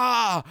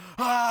 ah,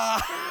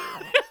 ah,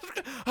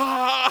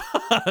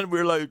 ah. And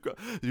we're like,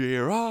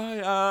 here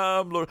I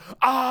am, Lord,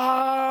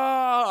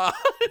 ah.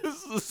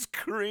 Just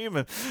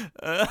screaming.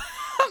 And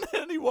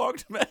then he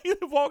walked him out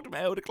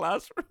of the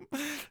classroom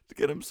to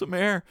get him some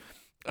air.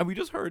 And we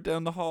just heard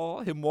down the hall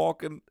him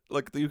walking,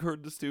 like you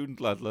heard the student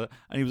lad, and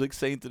he was like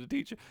saying to the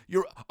teacher,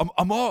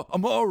 I'm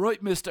all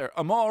right, mister.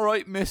 I'm all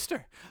right,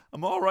 mister.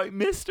 I'm all right,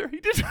 mister. He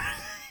didn't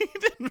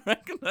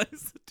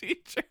recognize the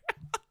teacher.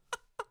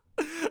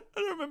 I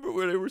remember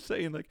where they were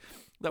saying, like,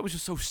 that was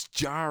just so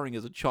jarring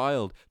as a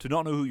child to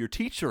not know who your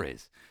teacher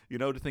is,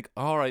 to think,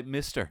 all right,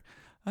 mister.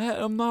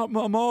 I'm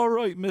all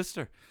right,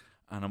 mister.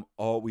 And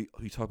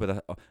we talk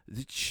about that,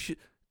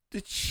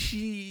 the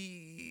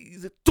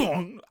cheese, the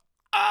tongue.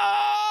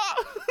 I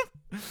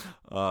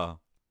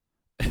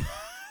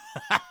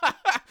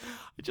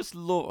just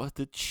love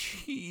the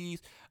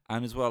cheese,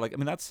 and as well,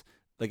 that's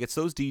it's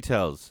those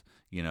details,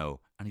 and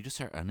he just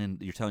started, and then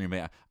you're telling your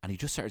mate, and he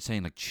just started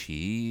saying like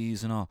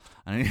cheese and all,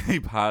 and he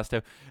passed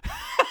out.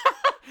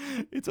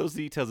 It's those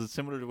details. It's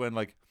similar to when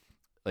like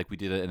we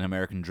did an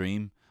American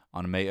Dream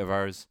on a mate of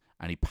ours,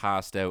 and he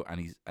passed out, and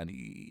he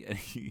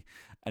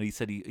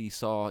said he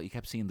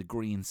kept seeing the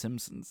Green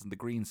Simpsons, and the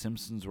Green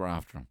Simpsons were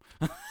after him.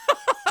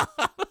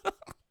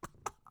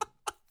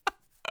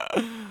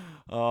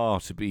 Oh,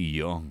 to be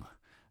young.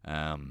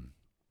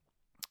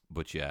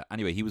 But yeah,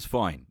 anyway, he was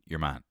fine, your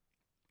man.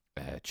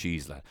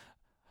 Cheese lad.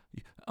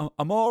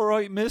 I'm all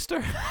right,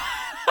 mister.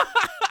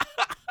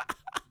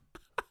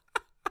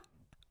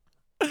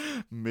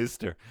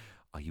 Mister.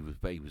 Oh, he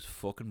was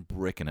fucking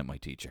bricking at my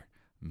teacher.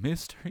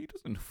 Mister, he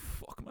doesn't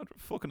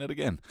fucking it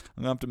again.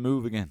 I'm going to have to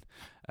move again.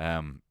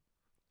 The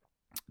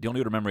only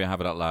other memory I have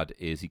of that lad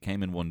is he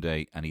came in one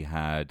day and he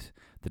had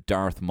the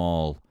Darth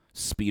Maul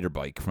speeder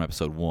bike from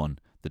episode 1,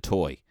 the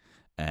toy,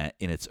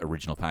 in its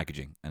original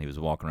packaging, and he was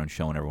walking around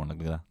showing everyone, like,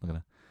 look at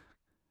that.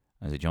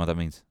 I said, "Do you know what that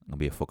means? I'm gonna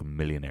be a fucking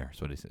millionaire."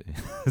 So they say.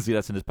 See,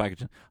 that's in his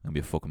packaging. I'm gonna be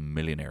a fucking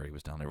millionaire. He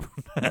was down there.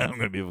 I'm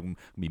gonna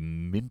be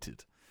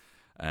minted.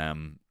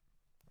 Um,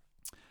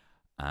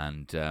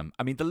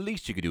 I mean, the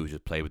least you could do is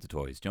just play with the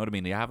toys. Do you know what I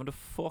mean? You haven't a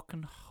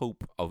fucking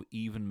hope of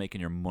even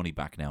making your money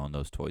back now on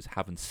those toys.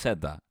 Having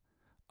said that,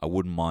 I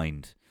wouldn't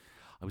mind.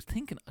 I was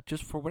thinking,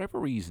 just for whatever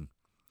reason,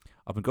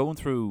 I've been going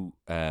through.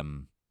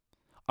 I'm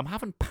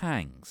having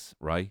pangs,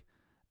 right?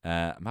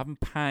 I'm having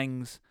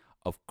pangs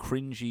of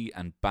cringy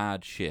and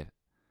bad shit.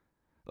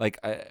 Like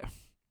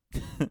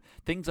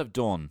things I've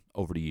done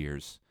over the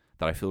years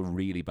that I feel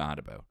really bad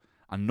about.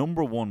 And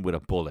number one with a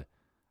bullet,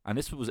 and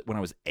this was when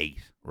I was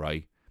 8,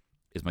 right?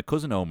 Is my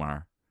cousin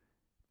Omar.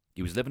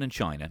 He was living in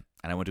China,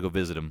 and I went to go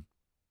visit him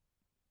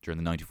during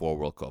the '94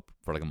 World Cup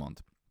for like a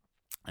month.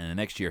 And the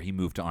next year, he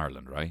moved to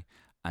Ireland, right?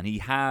 And he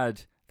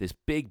had this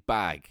big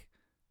bag,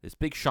 this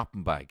big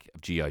shopping bag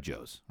of G.I.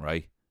 Joes,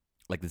 right?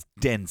 Like this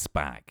dense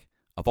bag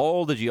of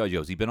all the G.I.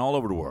 Joes. He'd been all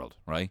over the world,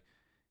 right?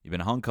 He'd been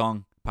in Hong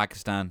Kong,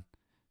 Pakistan,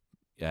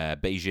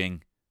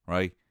 Beijing,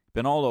 right?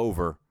 Been all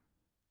over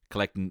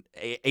collecting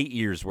 8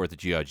 years worth of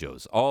G.I.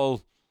 Joes.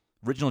 All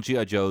original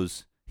G.I.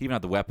 Joes. He even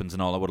had the weapons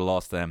and all. I would have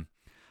lost them.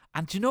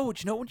 And do you know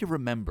when you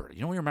remember? You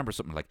know when you remember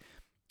something like,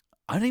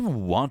 I don't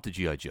even want the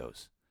G.I.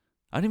 Joes.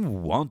 I don't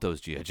even want those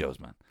G.I. Joes,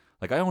 man.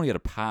 Like, I only had a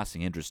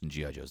passing interest in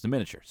G.I. Joes. The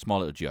miniature, small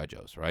little G.I.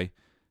 Joes, right?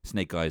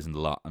 Snake Eyes and the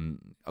lot.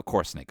 And, of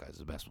course, Snake Eyes is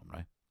the best one,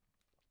 right?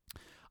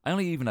 I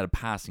only even had a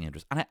passing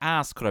interest. And I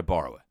asked, could I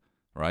borrow it,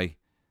 right?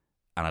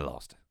 And I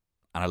lost it.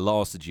 And I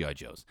lost the G.I.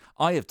 Joes.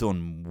 I have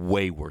done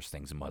way worse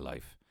things in my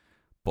life.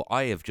 But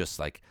I have just,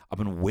 like, I've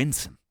been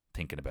wincing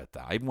thinking about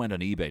that. I even went on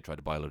eBay, tried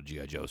to buy a load of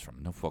G.I. Joes from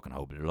them. No fucking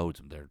hope. There are loads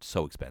of them. They're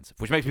so expensive.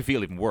 Which makes me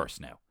feel even worse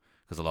now.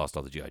 Because I lost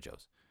all the G.I.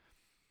 Joes.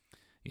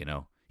 You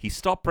know? He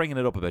stopped bringing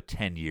it up about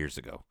 10 years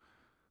ago.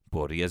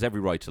 But he has every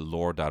right to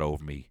lord that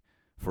over me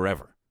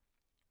forever.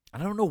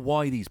 And I don't know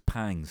why these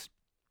pangs,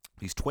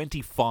 these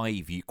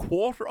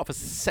quarter of a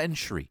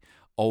century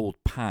old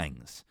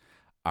pangs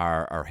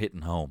are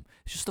hitting home.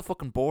 It's just the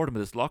fucking boredom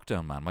of this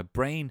lockdown, man. My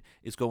brain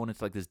is going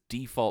into like this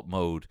default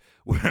mode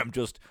where I'm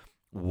just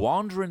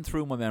wandering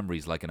through my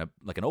memories like an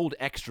old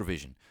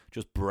Extravision,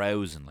 just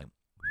browsing like,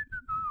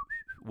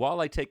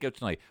 while I take out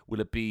tonight, will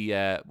it be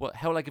how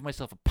will I give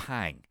myself a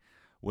pang?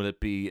 Will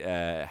it be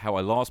how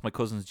I lost my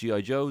cousin's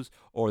G.I. Joes,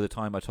 or the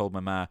time I told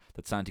my ma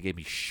that Santa gave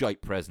me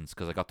shite presents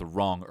because I got the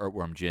wrong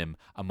Earthworm Jim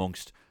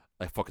amongst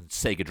a fucking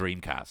Sega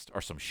Dreamcast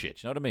or some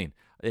shit? You know what I mean?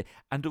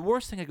 And the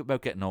worst thing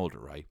about getting older,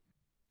 right,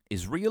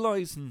 is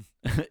realizing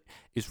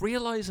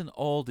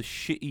all the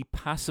shitty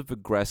passive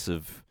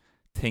aggressive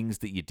things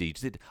that you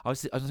did. I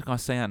was not gonna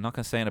say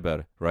it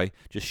about it, right?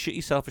 Just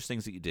shitty selfish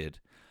things that you did.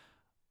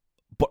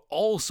 But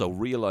also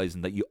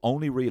realizing that you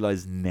only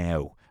realize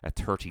now at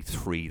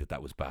 33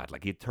 that was bad.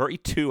 Like at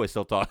 32, I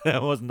still thought I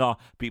was not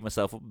beating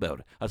myself up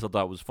about it. I still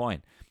thought it was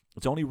fine.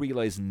 It's only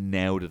realizing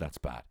now that that's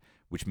bad,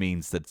 which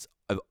means that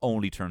I've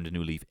only turned a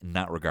new leaf in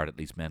that regard, at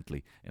least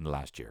mentally, in the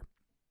last year.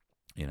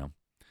 You know?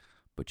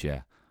 But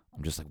yeah,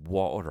 I'm just like,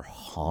 what other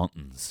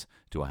hauntings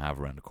do I have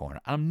around the corner?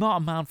 And I'm not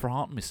a man for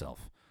haunting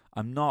myself.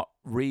 I'm not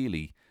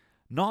really,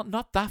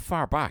 not that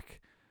far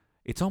back.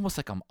 It's almost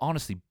like I'm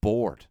honestly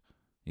bored,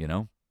 you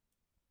know?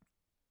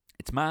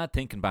 It's mad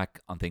thinking back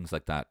on things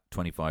like that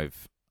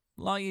 25,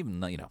 like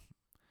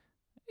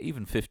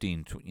even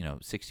 15,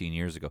 16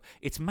 years ago.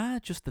 It's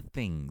mad just the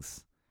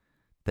things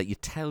that you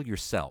tell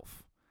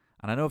yourself.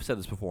 And I know I've said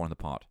this before on the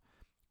pod,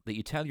 that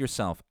you tell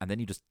yourself and then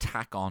you just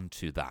tack on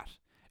to that.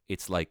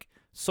 It's like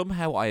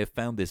somehow I have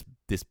found this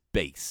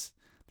base.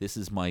 This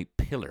is my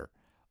pillar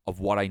of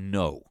what I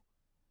know.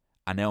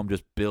 And now I'm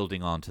just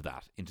building onto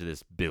that, into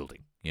this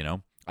building, you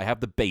know? I have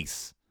the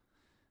base.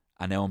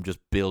 And now I'm just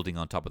building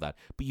on top of that.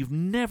 But you've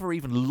never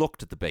even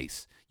looked at the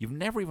base. You've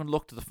never even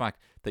looked at the fact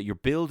that you're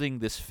building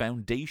this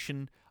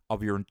foundation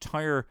of your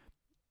entire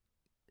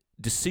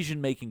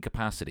decision-making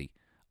capacity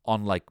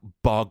on like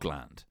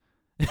bogland.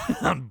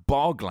 On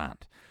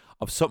bogland.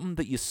 Of something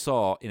that you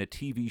saw in a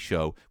TV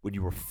show when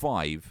you were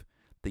 5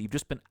 that you've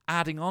just been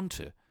adding on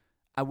to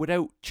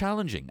without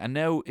challenging. And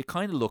now it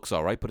kind of looks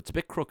all right, but it's a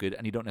bit crooked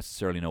and you don't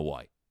necessarily know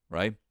why,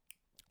 right?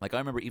 Like I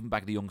remember even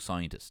back at The Young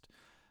Scientist,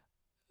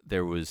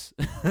 there was,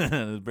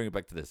 let's bring it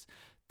back to this.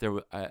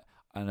 And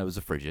I was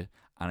a frigid,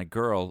 and a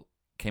girl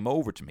came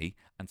over to me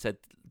and said,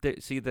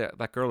 "See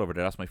that girl over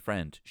there? That's my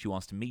friend. She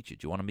wants to meet you.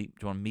 Do you want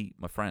to meet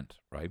my friend?"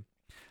 Right?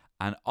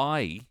 And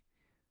I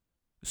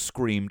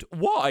screamed,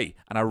 "Why?"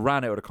 And I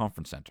ran out of the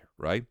conference center.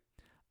 Right?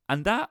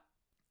 And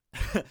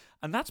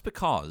that's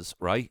because,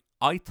 right?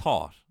 I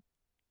thought,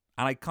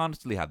 and I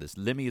constantly had this.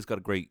 Limmy has got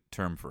a great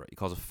term for it. He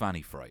calls it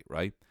fanny fright.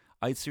 Right?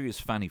 I had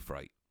serious fanny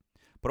fright.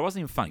 But it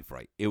wasn't even fanny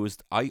fright. It was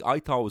I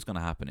thought what was going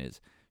to happen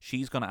is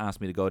she's going to ask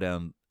me to go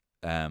down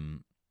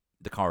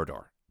the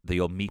corridor, the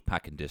old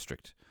meatpacking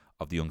district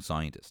of The Young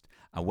Scientist.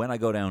 And when I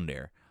go down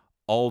there,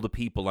 all the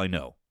people I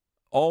know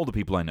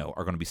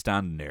are going to be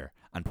standing there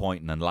and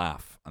pointing and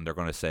laugh. And they're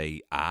going to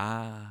say,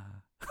 ah,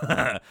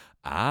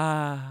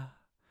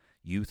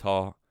 you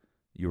thought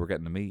You were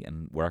getting to me,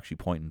 and we're actually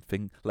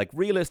pointing like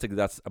realistically.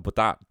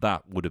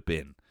 That would have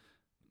been,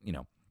 you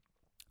know,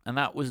 and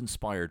that was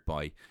inspired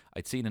by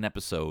I'd seen an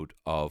episode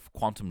of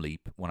Quantum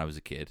Leap when I was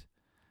a kid,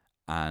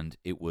 and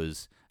it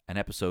was an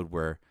episode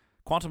where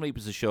Quantum Leap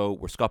is a show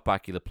where Scott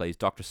Bakula plays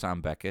Dr.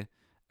 Sam Beckett,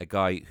 a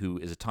guy who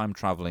is a time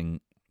traveling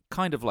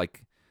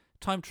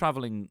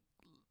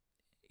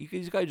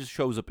He's a guy who just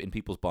shows up in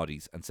people's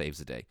bodies and saves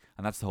the day.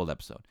 And that's the whole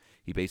episode.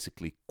 He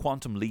basically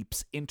quantum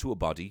leaps into a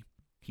body.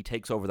 He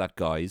takes over that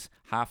guy's.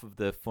 Half of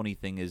the funny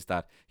thing is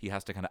that he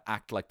has to kind of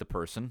act like the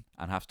person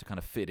and has to kind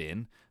of fit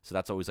in. So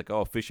that's always like,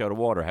 oh, fish out of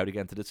water. How do you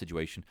get into this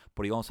situation?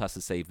 But he also has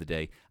to save the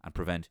day and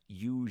prevent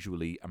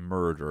usually a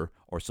murder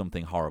or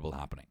something horrible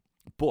happening.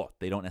 But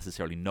they don't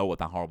necessarily know what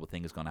that horrible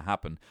thing is going to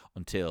happen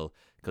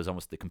because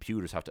almost the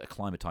computers have to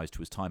acclimatize to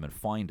his time and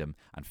find him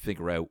and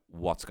figure out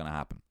what's going to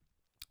happen.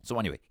 So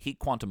anyway, he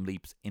quantum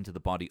leaps into the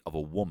body of a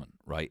woman,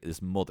 right?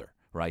 This mother,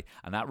 right?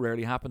 And that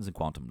rarely happens in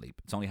Quantum Leap.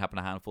 It's only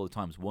happened a handful of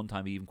times. One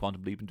time he even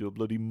quantum leaped into a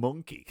bloody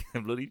monkey,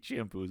 a bloody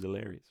chimp. It was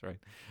hilarious, right?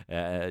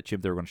 A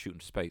chimp they were going to shoot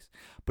into space.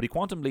 But he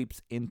quantum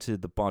leaps into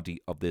the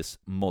body of this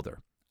mother.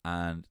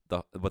 And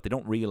what they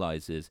don't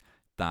realize is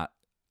that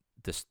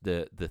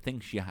the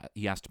thing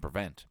he has to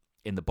prevent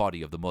in the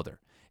body of the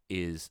mother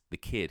is the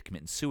kid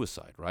committing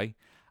suicide, right?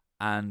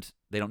 And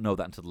they don't know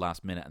that until the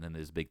last minute, and then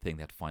there's a big thing.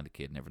 They have to find the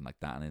kid and everything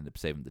like that, and end up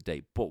saving the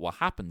day. But what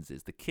happens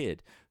is the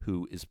kid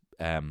who is,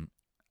 I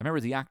remember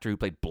the actor who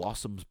played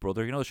Blossom's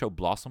brother. You know the show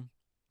Blossom?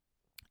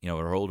 You know,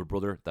 her older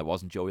brother that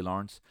wasn't Joey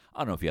Lawrence. I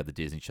don't know if you had the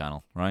Disney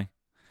Channel, right?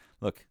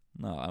 Look,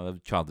 no, I have a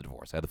child of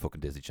divorce. I had the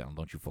fucking Disney Channel.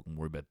 Don't you fucking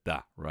worry about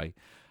that, right?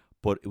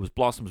 But it was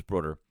Blossom's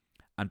brother,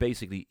 and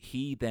basically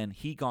he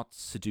got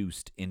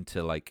seduced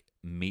into like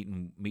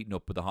meeting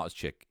up with the hottest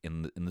chick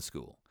in the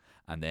school.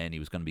 And then he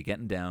was going to be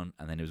getting down,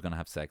 and then he was going to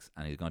have sex,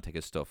 and he was going to take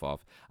his stuff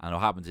off. And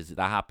what happens is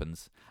that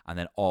happens, and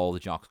then all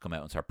the jocks come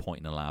out and start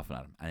pointing and laughing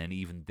at him. And then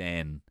even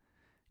then,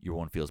 your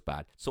one feels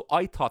bad. So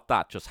I thought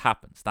that just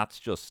happens.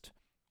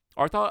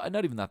 Or I thought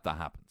not even that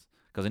happens,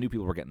 because I knew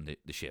people were getting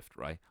the shift,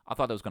 right? I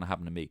thought that was going to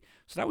happen to me.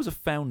 So that was a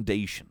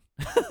foundation.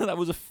 That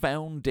was a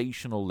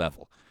foundational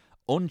level,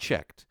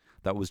 unchecked,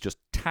 that was just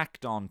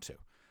tacked onto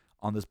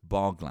on this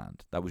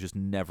bogland that was just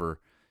never,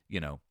 you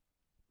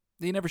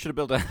never should have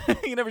built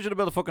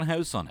a fucking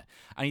house on it.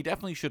 And you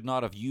definitely should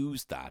not have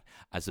used that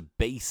as a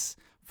base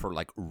for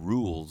like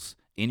rules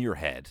in your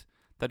head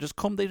that just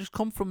come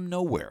from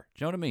nowhere. Do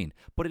you know what I mean?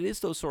 But it is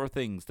those sort of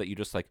things that you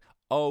just like,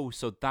 oh,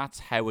 so that's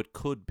how it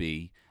could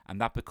be, and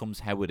that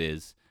becomes how it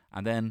is.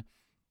 And then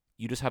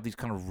you just have these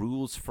kind of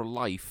rules for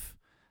life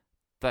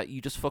that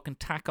you just fucking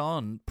tack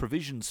on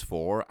provisions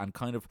for and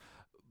kind of,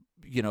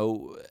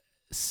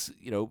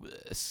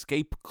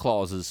 escape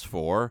clauses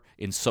for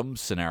in some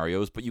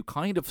scenarios, but you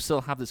kind of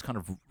still have this kind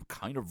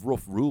of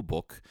rough rule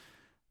book.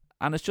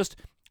 And it's just,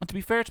 and to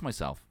be fair to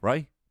myself,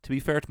 right? I'm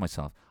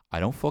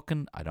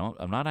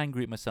not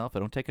angry at myself. I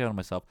don't take it out on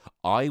myself.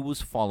 I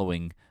was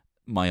following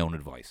my own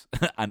advice.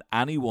 And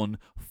anyone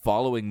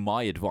following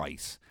my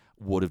advice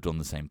would have done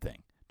the same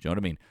thing. Do you know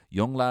what I mean?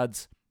 Young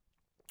lads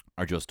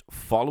are just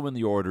following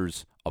the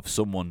orders of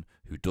someone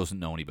who doesn't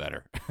know any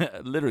better.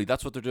 Literally,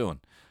 that's what they're doing.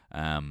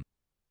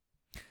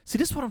 See,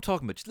 this is what I'm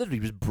talking about. Just literally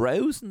was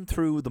browsing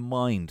through the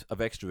mind of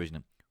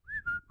Extravision.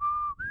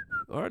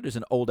 Or there's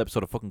an old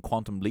episode of fucking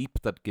Quantum Leap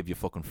that give you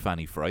fucking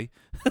fanny fry.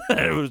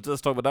 I was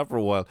just talking about that for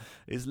a while.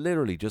 It's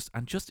literally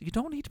you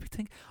don't need to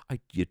be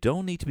you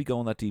don't need to be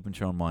going that deep into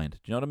your own mind.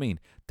 Do you know what I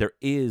mean? There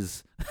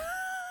is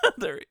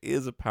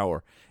a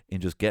power in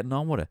just getting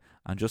on with it.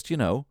 And just, you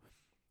don't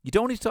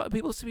need to talk.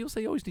 People say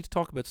you always need to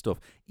talk about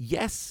stuff.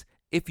 Yes,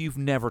 if you've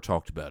never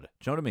talked about it.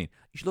 Do you know what I mean?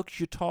 You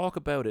should talk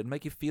about it and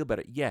make you feel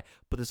better. Yeah,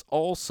 but it's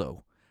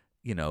also,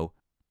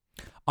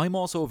 I'm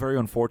also a very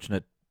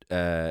unfortunate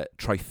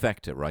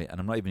trifecta, right? And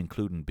I'm not even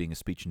including being a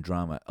speech and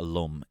drama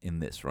alum in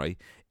this, right?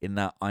 In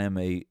that I am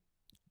a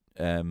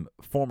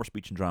former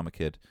speech and drama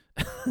kid,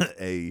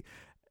 a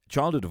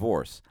child of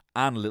divorce,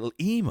 and a little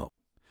emo.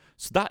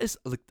 So that is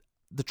like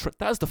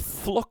that is the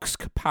flux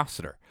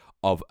capacitor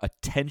of a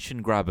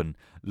tension-grabbing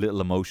little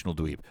emotional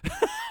dweeb.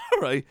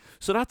 Right?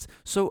 So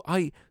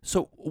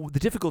the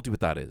difficulty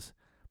with that is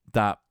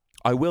that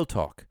I will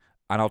talk,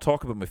 and I'll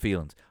talk about my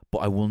feelings, but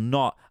I will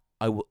not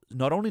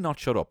only not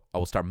shut up, I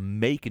will start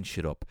making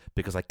shit up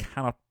because I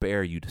cannot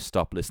bear you to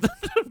stop listening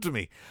to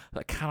me.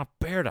 I cannot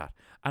bear that.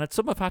 And it's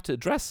something I've had to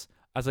address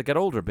as I get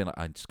older, being like,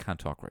 I just can't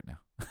talk right now.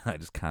 I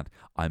just can't.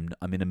 I'm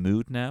in a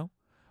mood now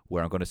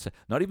where I'm going to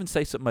not even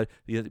say something.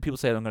 People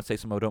say I'm going to say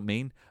something I don't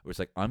mean. Where it's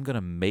like I'm going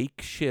to make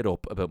shit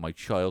up about my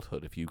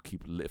childhood if you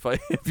listen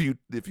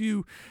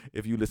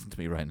to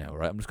me right now.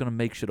 Right, I'm just going to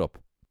make shit up.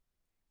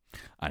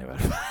 Anyway,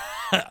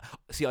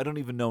 see, I don't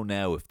even know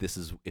now if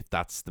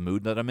that's the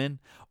mood that I'm in,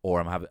 or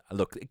I'm having.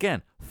 Look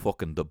again,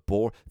 fucking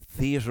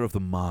theater of the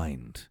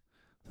mind,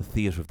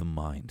 the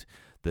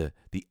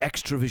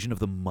extravision of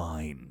the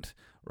mind.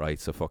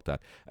 Right, so fuck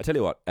that. I tell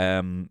you what,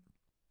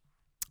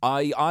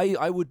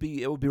 it would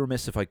be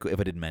remiss if I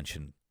didn't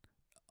mention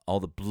all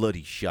the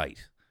bloody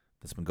shite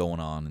that's been going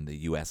on in the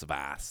US of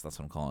ass. That's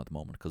what I'm calling it at the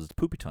moment, because it's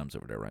poopy times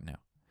over there right now.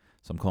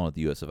 So I'm calling it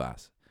the US of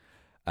ass.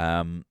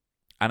 And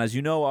as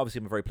you know, obviously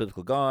I'm a very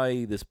political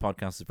guy. This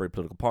podcast is a very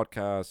political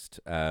podcast.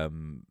 I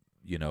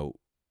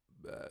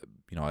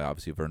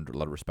obviously have earned a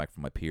lot of respect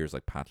from my peers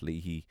like Pat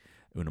Leahy,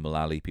 Una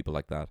Mullally, people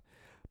like that.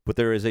 But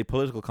there is a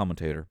political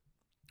commentator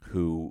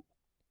who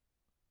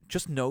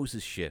just knows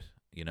his shit,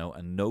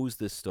 and knows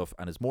this stuff,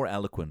 and is more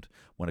eloquent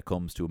when it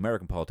comes to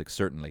American politics,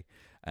 certainly,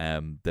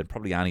 than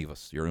probably any of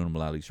us, your Una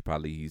Mullally's, your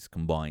Pat Leahy's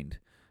combined.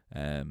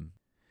 And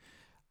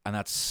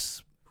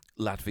that's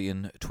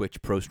Latvian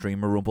Twitch pro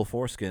streamer Rumpel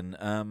Foreskin.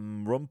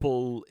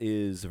 Rumpel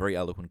is a very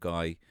eloquent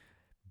guy,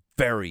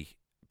 very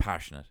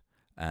passionate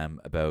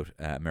about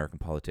American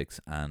politics,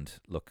 and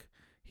look,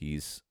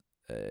 he's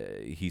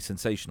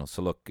sensational.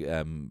 So look,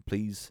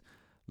 please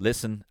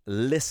listen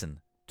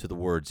to the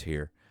words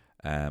here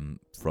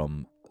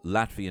from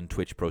Latvian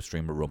Twitch pro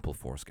streamer Rumpel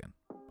Foreskin,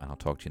 and I'll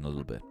talk to you in a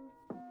little bit.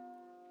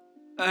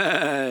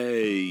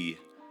 Hey,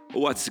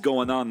 what's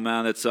going on,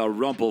 man? It's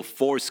Rumpel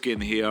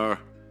Foreskin here,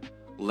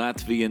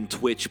 Latvian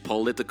Twitch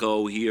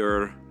Politico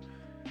here.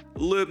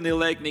 Lubni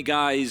Lekni,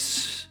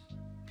 guys.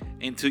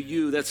 And to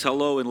you, that's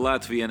hello in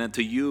Latvian. And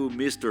to you,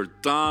 Mr.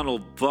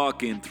 Donald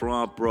fucking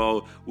Trump,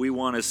 bro, we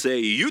want to say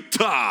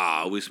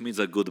Utah, which means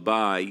a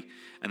goodbye.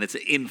 And it's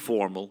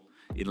informal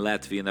in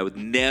Latvian. I would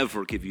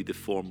never give you the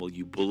formal,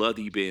 you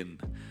bloody bin.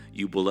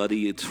 You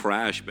bloody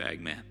trash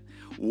bag, man.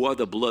 What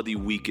a bloody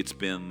week it's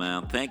been,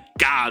 man. Thank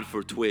God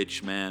for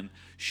Twitch, man.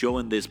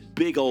 Showing this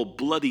big old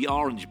bloody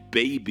orange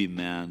baby,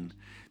 man.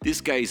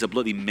 This guy is a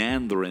bloody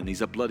Mandarin.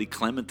 He's a bloody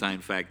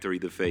Clementine factory,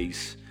 the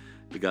face.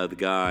 The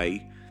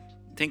guy.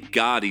 Thank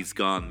God he's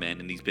gone, man,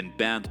 and he's been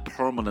banned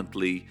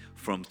permanently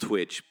from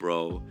Twitch,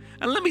 bro.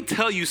 And let me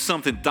tell you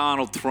something,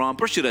 Donald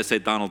Trump, or should I say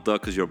Donald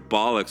Duck, because your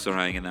bollocks are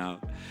hanging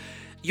out.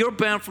 You're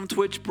banned from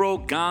Twitch, bro.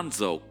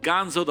 Gonzo.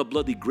 Gonzo the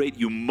bloody great,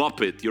 you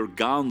muppet. You're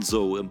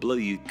Gonzo and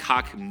bloody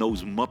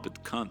cock-nosed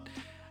muppet cunt.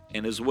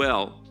 And as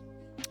well,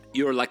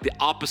 you're like the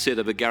opposite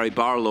of a Gary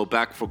Barlow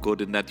back for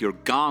good in that you're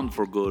gone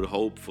for good,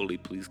 hopefully,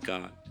 please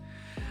God.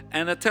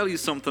 And I tell you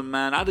something,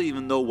 man, I don't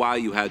even know why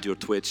you had your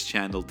Twitch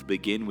channel to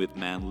begin with,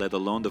 man, let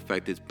alone the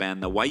fact it's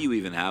banned. Now, why you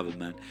even have it,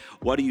 man?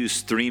 What are you,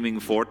 streaming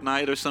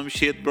Fortnite or some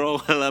shit,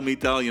 bro? Let me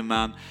tell you,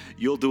 man,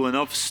 you'll do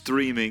enough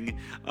streaming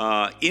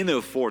in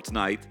a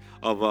fortnight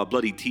of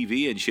bloody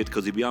TV and shit,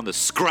 because you'll be on the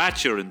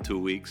scratcher in 2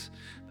 weeks.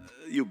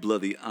 You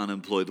bloody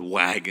unemployed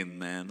wagon,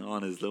 man.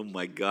 Honestly, oh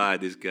my God,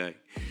 this guy.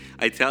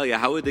 I tell you,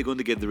 how are they going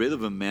to get rid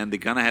of him, man? They're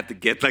going to have to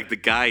get like the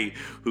guy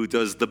who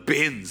does the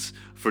bins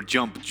for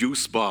Jump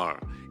Juice Bar.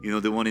 You know,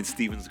 the one in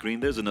Stephen's Green.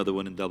 There's another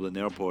one in Dublin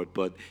Airport.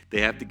 But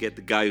they have to get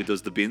the guy who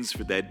does the bins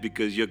for that,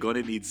 because you're going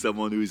to need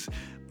someone who's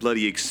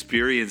bloody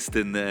experienced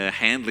in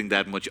handling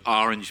that much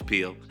orange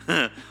peel.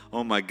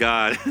 Oh my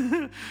God.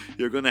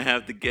 You're going to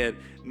have to get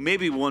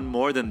maybe one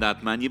more than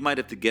that, man. You might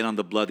have to get on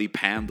the bloody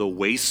Pando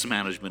waste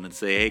management and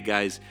say, hey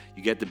guys,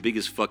 you get the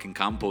biggest fucking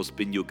compost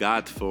bin you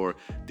got for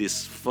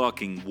this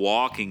fucking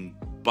walking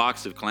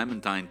box of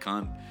Clementine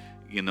cunt.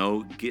 You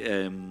know,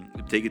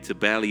 take it to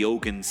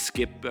Ballyoak and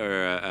skip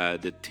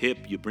the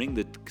tip. You bring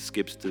the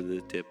skips to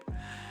the tip.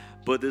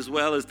 But as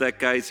well as that,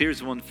 guys,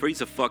 here's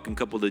a fucking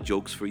couple of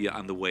jokes for you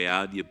on the way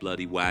out, you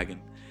bloody wagon.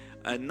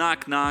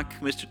 Knock, knock,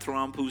 Mr.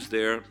 Trump, who's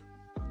there?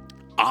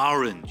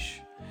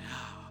 Orange.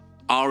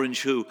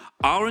 Orange who?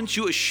 Aren't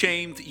you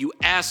ashamed, you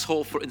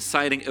asshole, for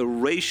inciting a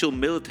racial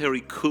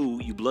military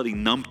coup, you bloody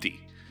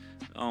numpty?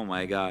 Oh,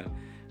 my God.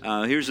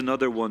 Here's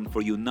another one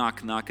for you.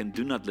 Knock, knock, and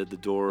do not let the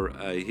door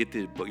hit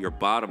your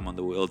bottom on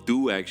the way. Or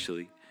do,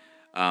 actually.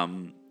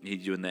 Hit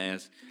you in the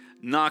ass.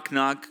 Knock,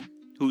 knock.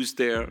 Who's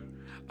there?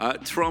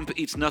 Trump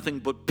eats nothing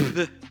but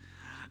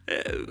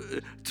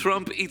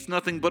Trump eats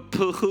nothing but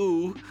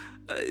poo.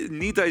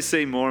 Need I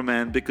say more,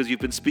 man? Because you've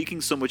been speaking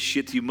so much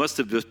shit, you must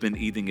have just been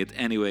eating it.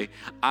 Anyway,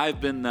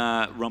 I've been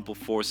Rumpel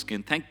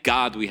Foreskin. Thank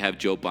God we have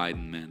Joe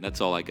Biden, man.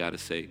 That's all I gotta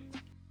say.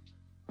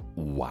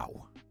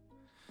 Wow.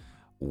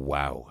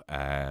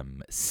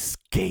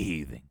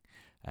 Scathing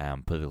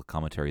political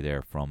commentary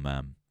there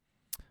from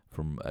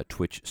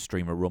Twitch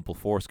streamer Rumpel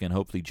Foreskin.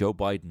 Hopefully Joe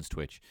Biden's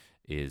Twitch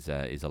is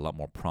a lot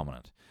more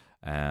prominent.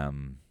 I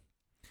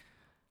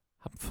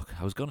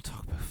was going to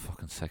talk about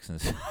fucking Sex in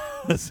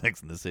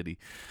the City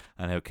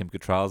and how Kim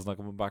Cattrall's not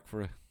coming back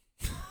for it.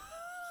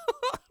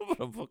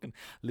 But I'm fucking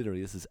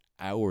literally, this is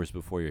hours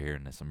before you're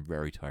hearing this. I'm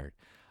very tired.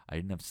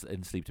 I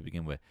didn't sleep to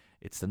begin with.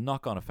 It's the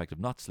knock-on effect of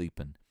not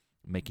sleeping,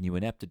 making you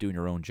inept at doing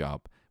your own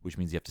job, which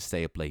means you have to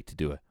stay up late to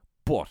do it.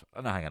 But,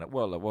 hang on,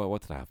 well,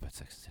 what did I have about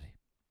Sex and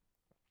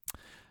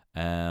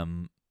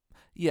the City?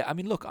 Yeah, I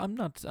mean, look, I'm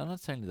not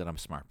saying that I'm a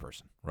smart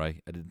person,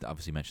 right? I didn't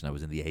obviously mention I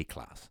was in the A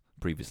class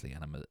previously,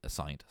 and I'm a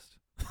scientist.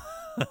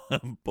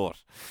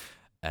 But,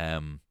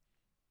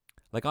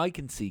 like, I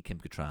can see Kim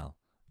Cattrall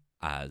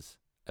as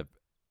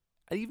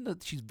even though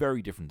she's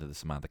very different to the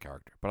Samantha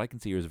character, but I can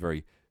see her as a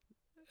very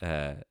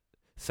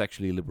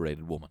sexually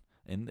liberated woman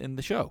in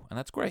the show, and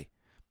that's great.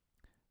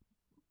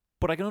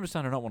 But I can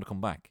understand her not want to come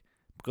back,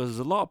 because there's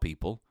a lot of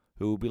people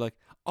who will be like,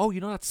 oh, you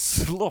know that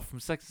slut from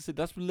Sex and the City?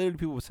 That's what literally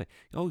people would say.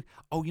 Oh,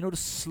 you know the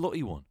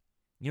slutty one?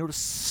 You know the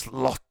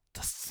slut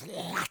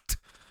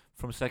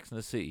from Sex and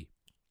the City?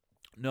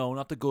 No,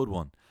 not the good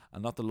one,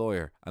 and not the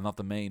lawyer, and not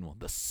the main one.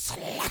 The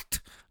slut.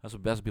 That's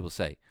what best people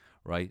say,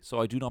 right?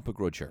 So I do not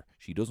begrudge her.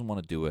 She doesn't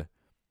want to do it.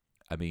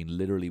 I mean,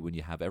 literally, when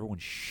you have everyone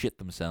shit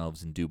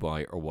themselves in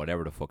Dubai or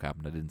whatever the fuck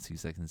happened, I didn't see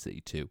Sex and the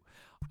City 2.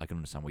 I can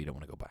understand why you don't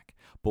want to go back.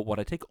 But what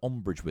I take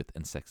umbrage with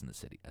in Sex and the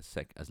City,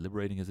 as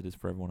liberating as it is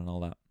for everyone and all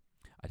that,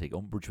 I take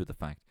umbrage with the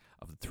fact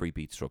of the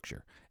three-beat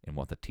structure in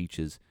what that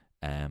teaches,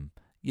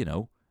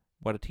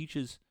 what it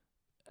teaches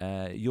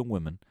young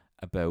women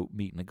about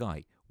meeting a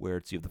guy, where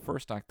it's you have the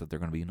first act that they're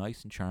going to be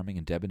nice and charming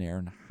and debonair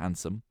and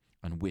handsome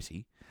and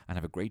witty and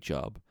have a great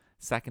job.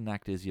 Second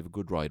act is you have a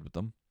good ride with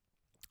them.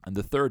 And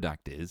the third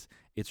act is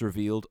it's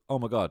revealed, oh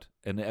my God,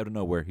 and out of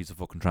nowhere he's a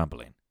fucking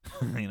trampoline.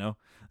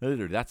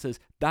 Literally, that's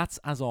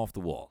as off the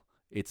wall.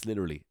 It's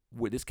literally,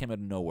 this came out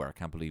of nowhere. I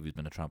can't believe he's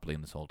been a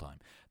trampoline this whole time.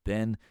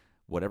 Then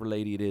whatever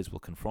lady it is will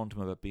confront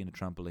him about being a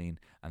trampoline,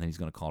 and then he's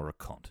going to call her a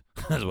cunt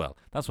as well.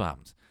 That's what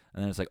happens.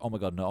 And then it's like, oh my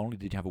God, not only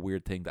did you have a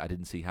weird thing that I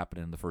didn't see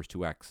happening in the first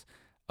two acts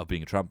of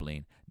being a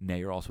trampoline, now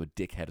you're also a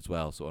dickhead as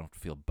well, so I don't have to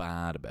feel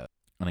bad about it.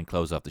 And then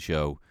close off the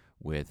show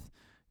with,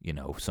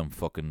 some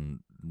fucking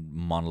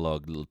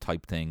monologue little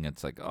type thing.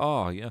 It's like,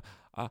 oh yeah,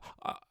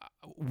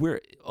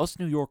 us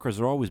New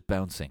Yorkers are always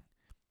bouncing,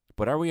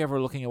 but are we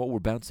ever looking at what we're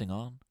bouncing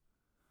on?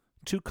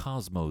 Two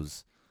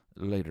Cosmos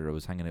later, I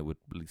was hanging out with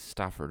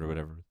Stafford or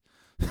whatever.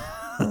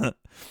 And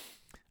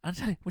I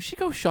tell you, when she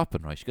goes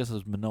shopping, right, she gets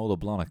those Manolo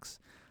Blahniks,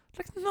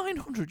 like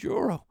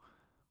 €900,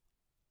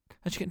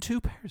 and she's getting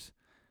two pairs.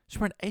 She's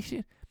wearing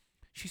 80.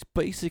 She's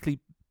basically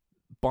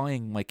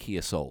buying my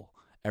Kia Soul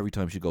every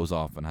time she goes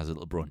off and has a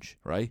little brunch,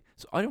 right?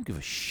 So I don't give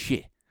a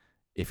shit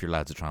if your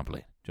lad's a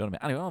trampoline. Do you know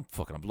what I mean? Anyway,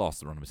 I've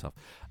lost the run of myself.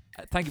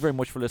 Thank you very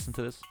much for listening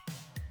to this.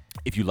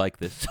 If you like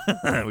this,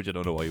 which I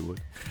don't know why you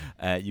would,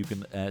 you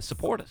can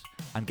support it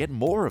and get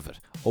more of it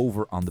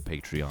over on the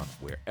Patreon,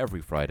 where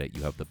every Friday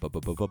you have the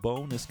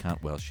bonus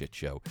Cantwell Shit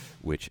Show,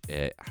 which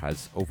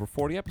has over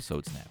 40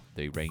 episodes now.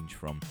 They range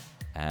from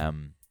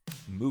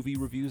movie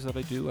reviews that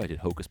I do. I did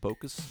Hocus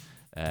Pocus.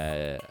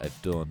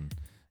 I've done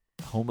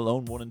Home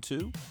Alone 1 and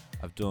 2.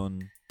 I've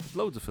done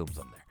loads of films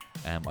on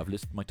there. I've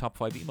listed my top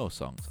 5 emo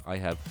songs. I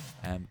have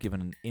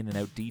given an in and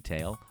out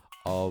detail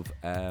of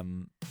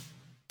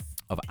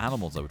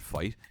animals I would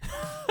fight.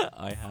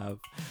 I have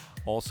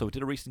also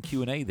did a recent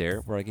Q&A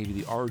there where I gave you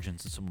the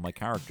origins of some of my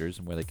characters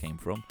and where they came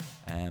from.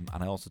 And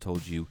I also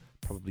told you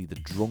probably the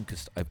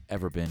drunkest I've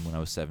ever been when I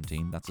was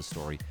 17. That's a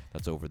story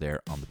that's over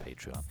there on the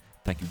Patreon.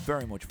 Thank you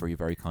very much for your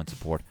very kind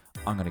support.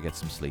 I'm going to get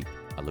some sleep.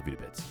 I love you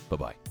to bits.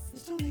 Bye-bye.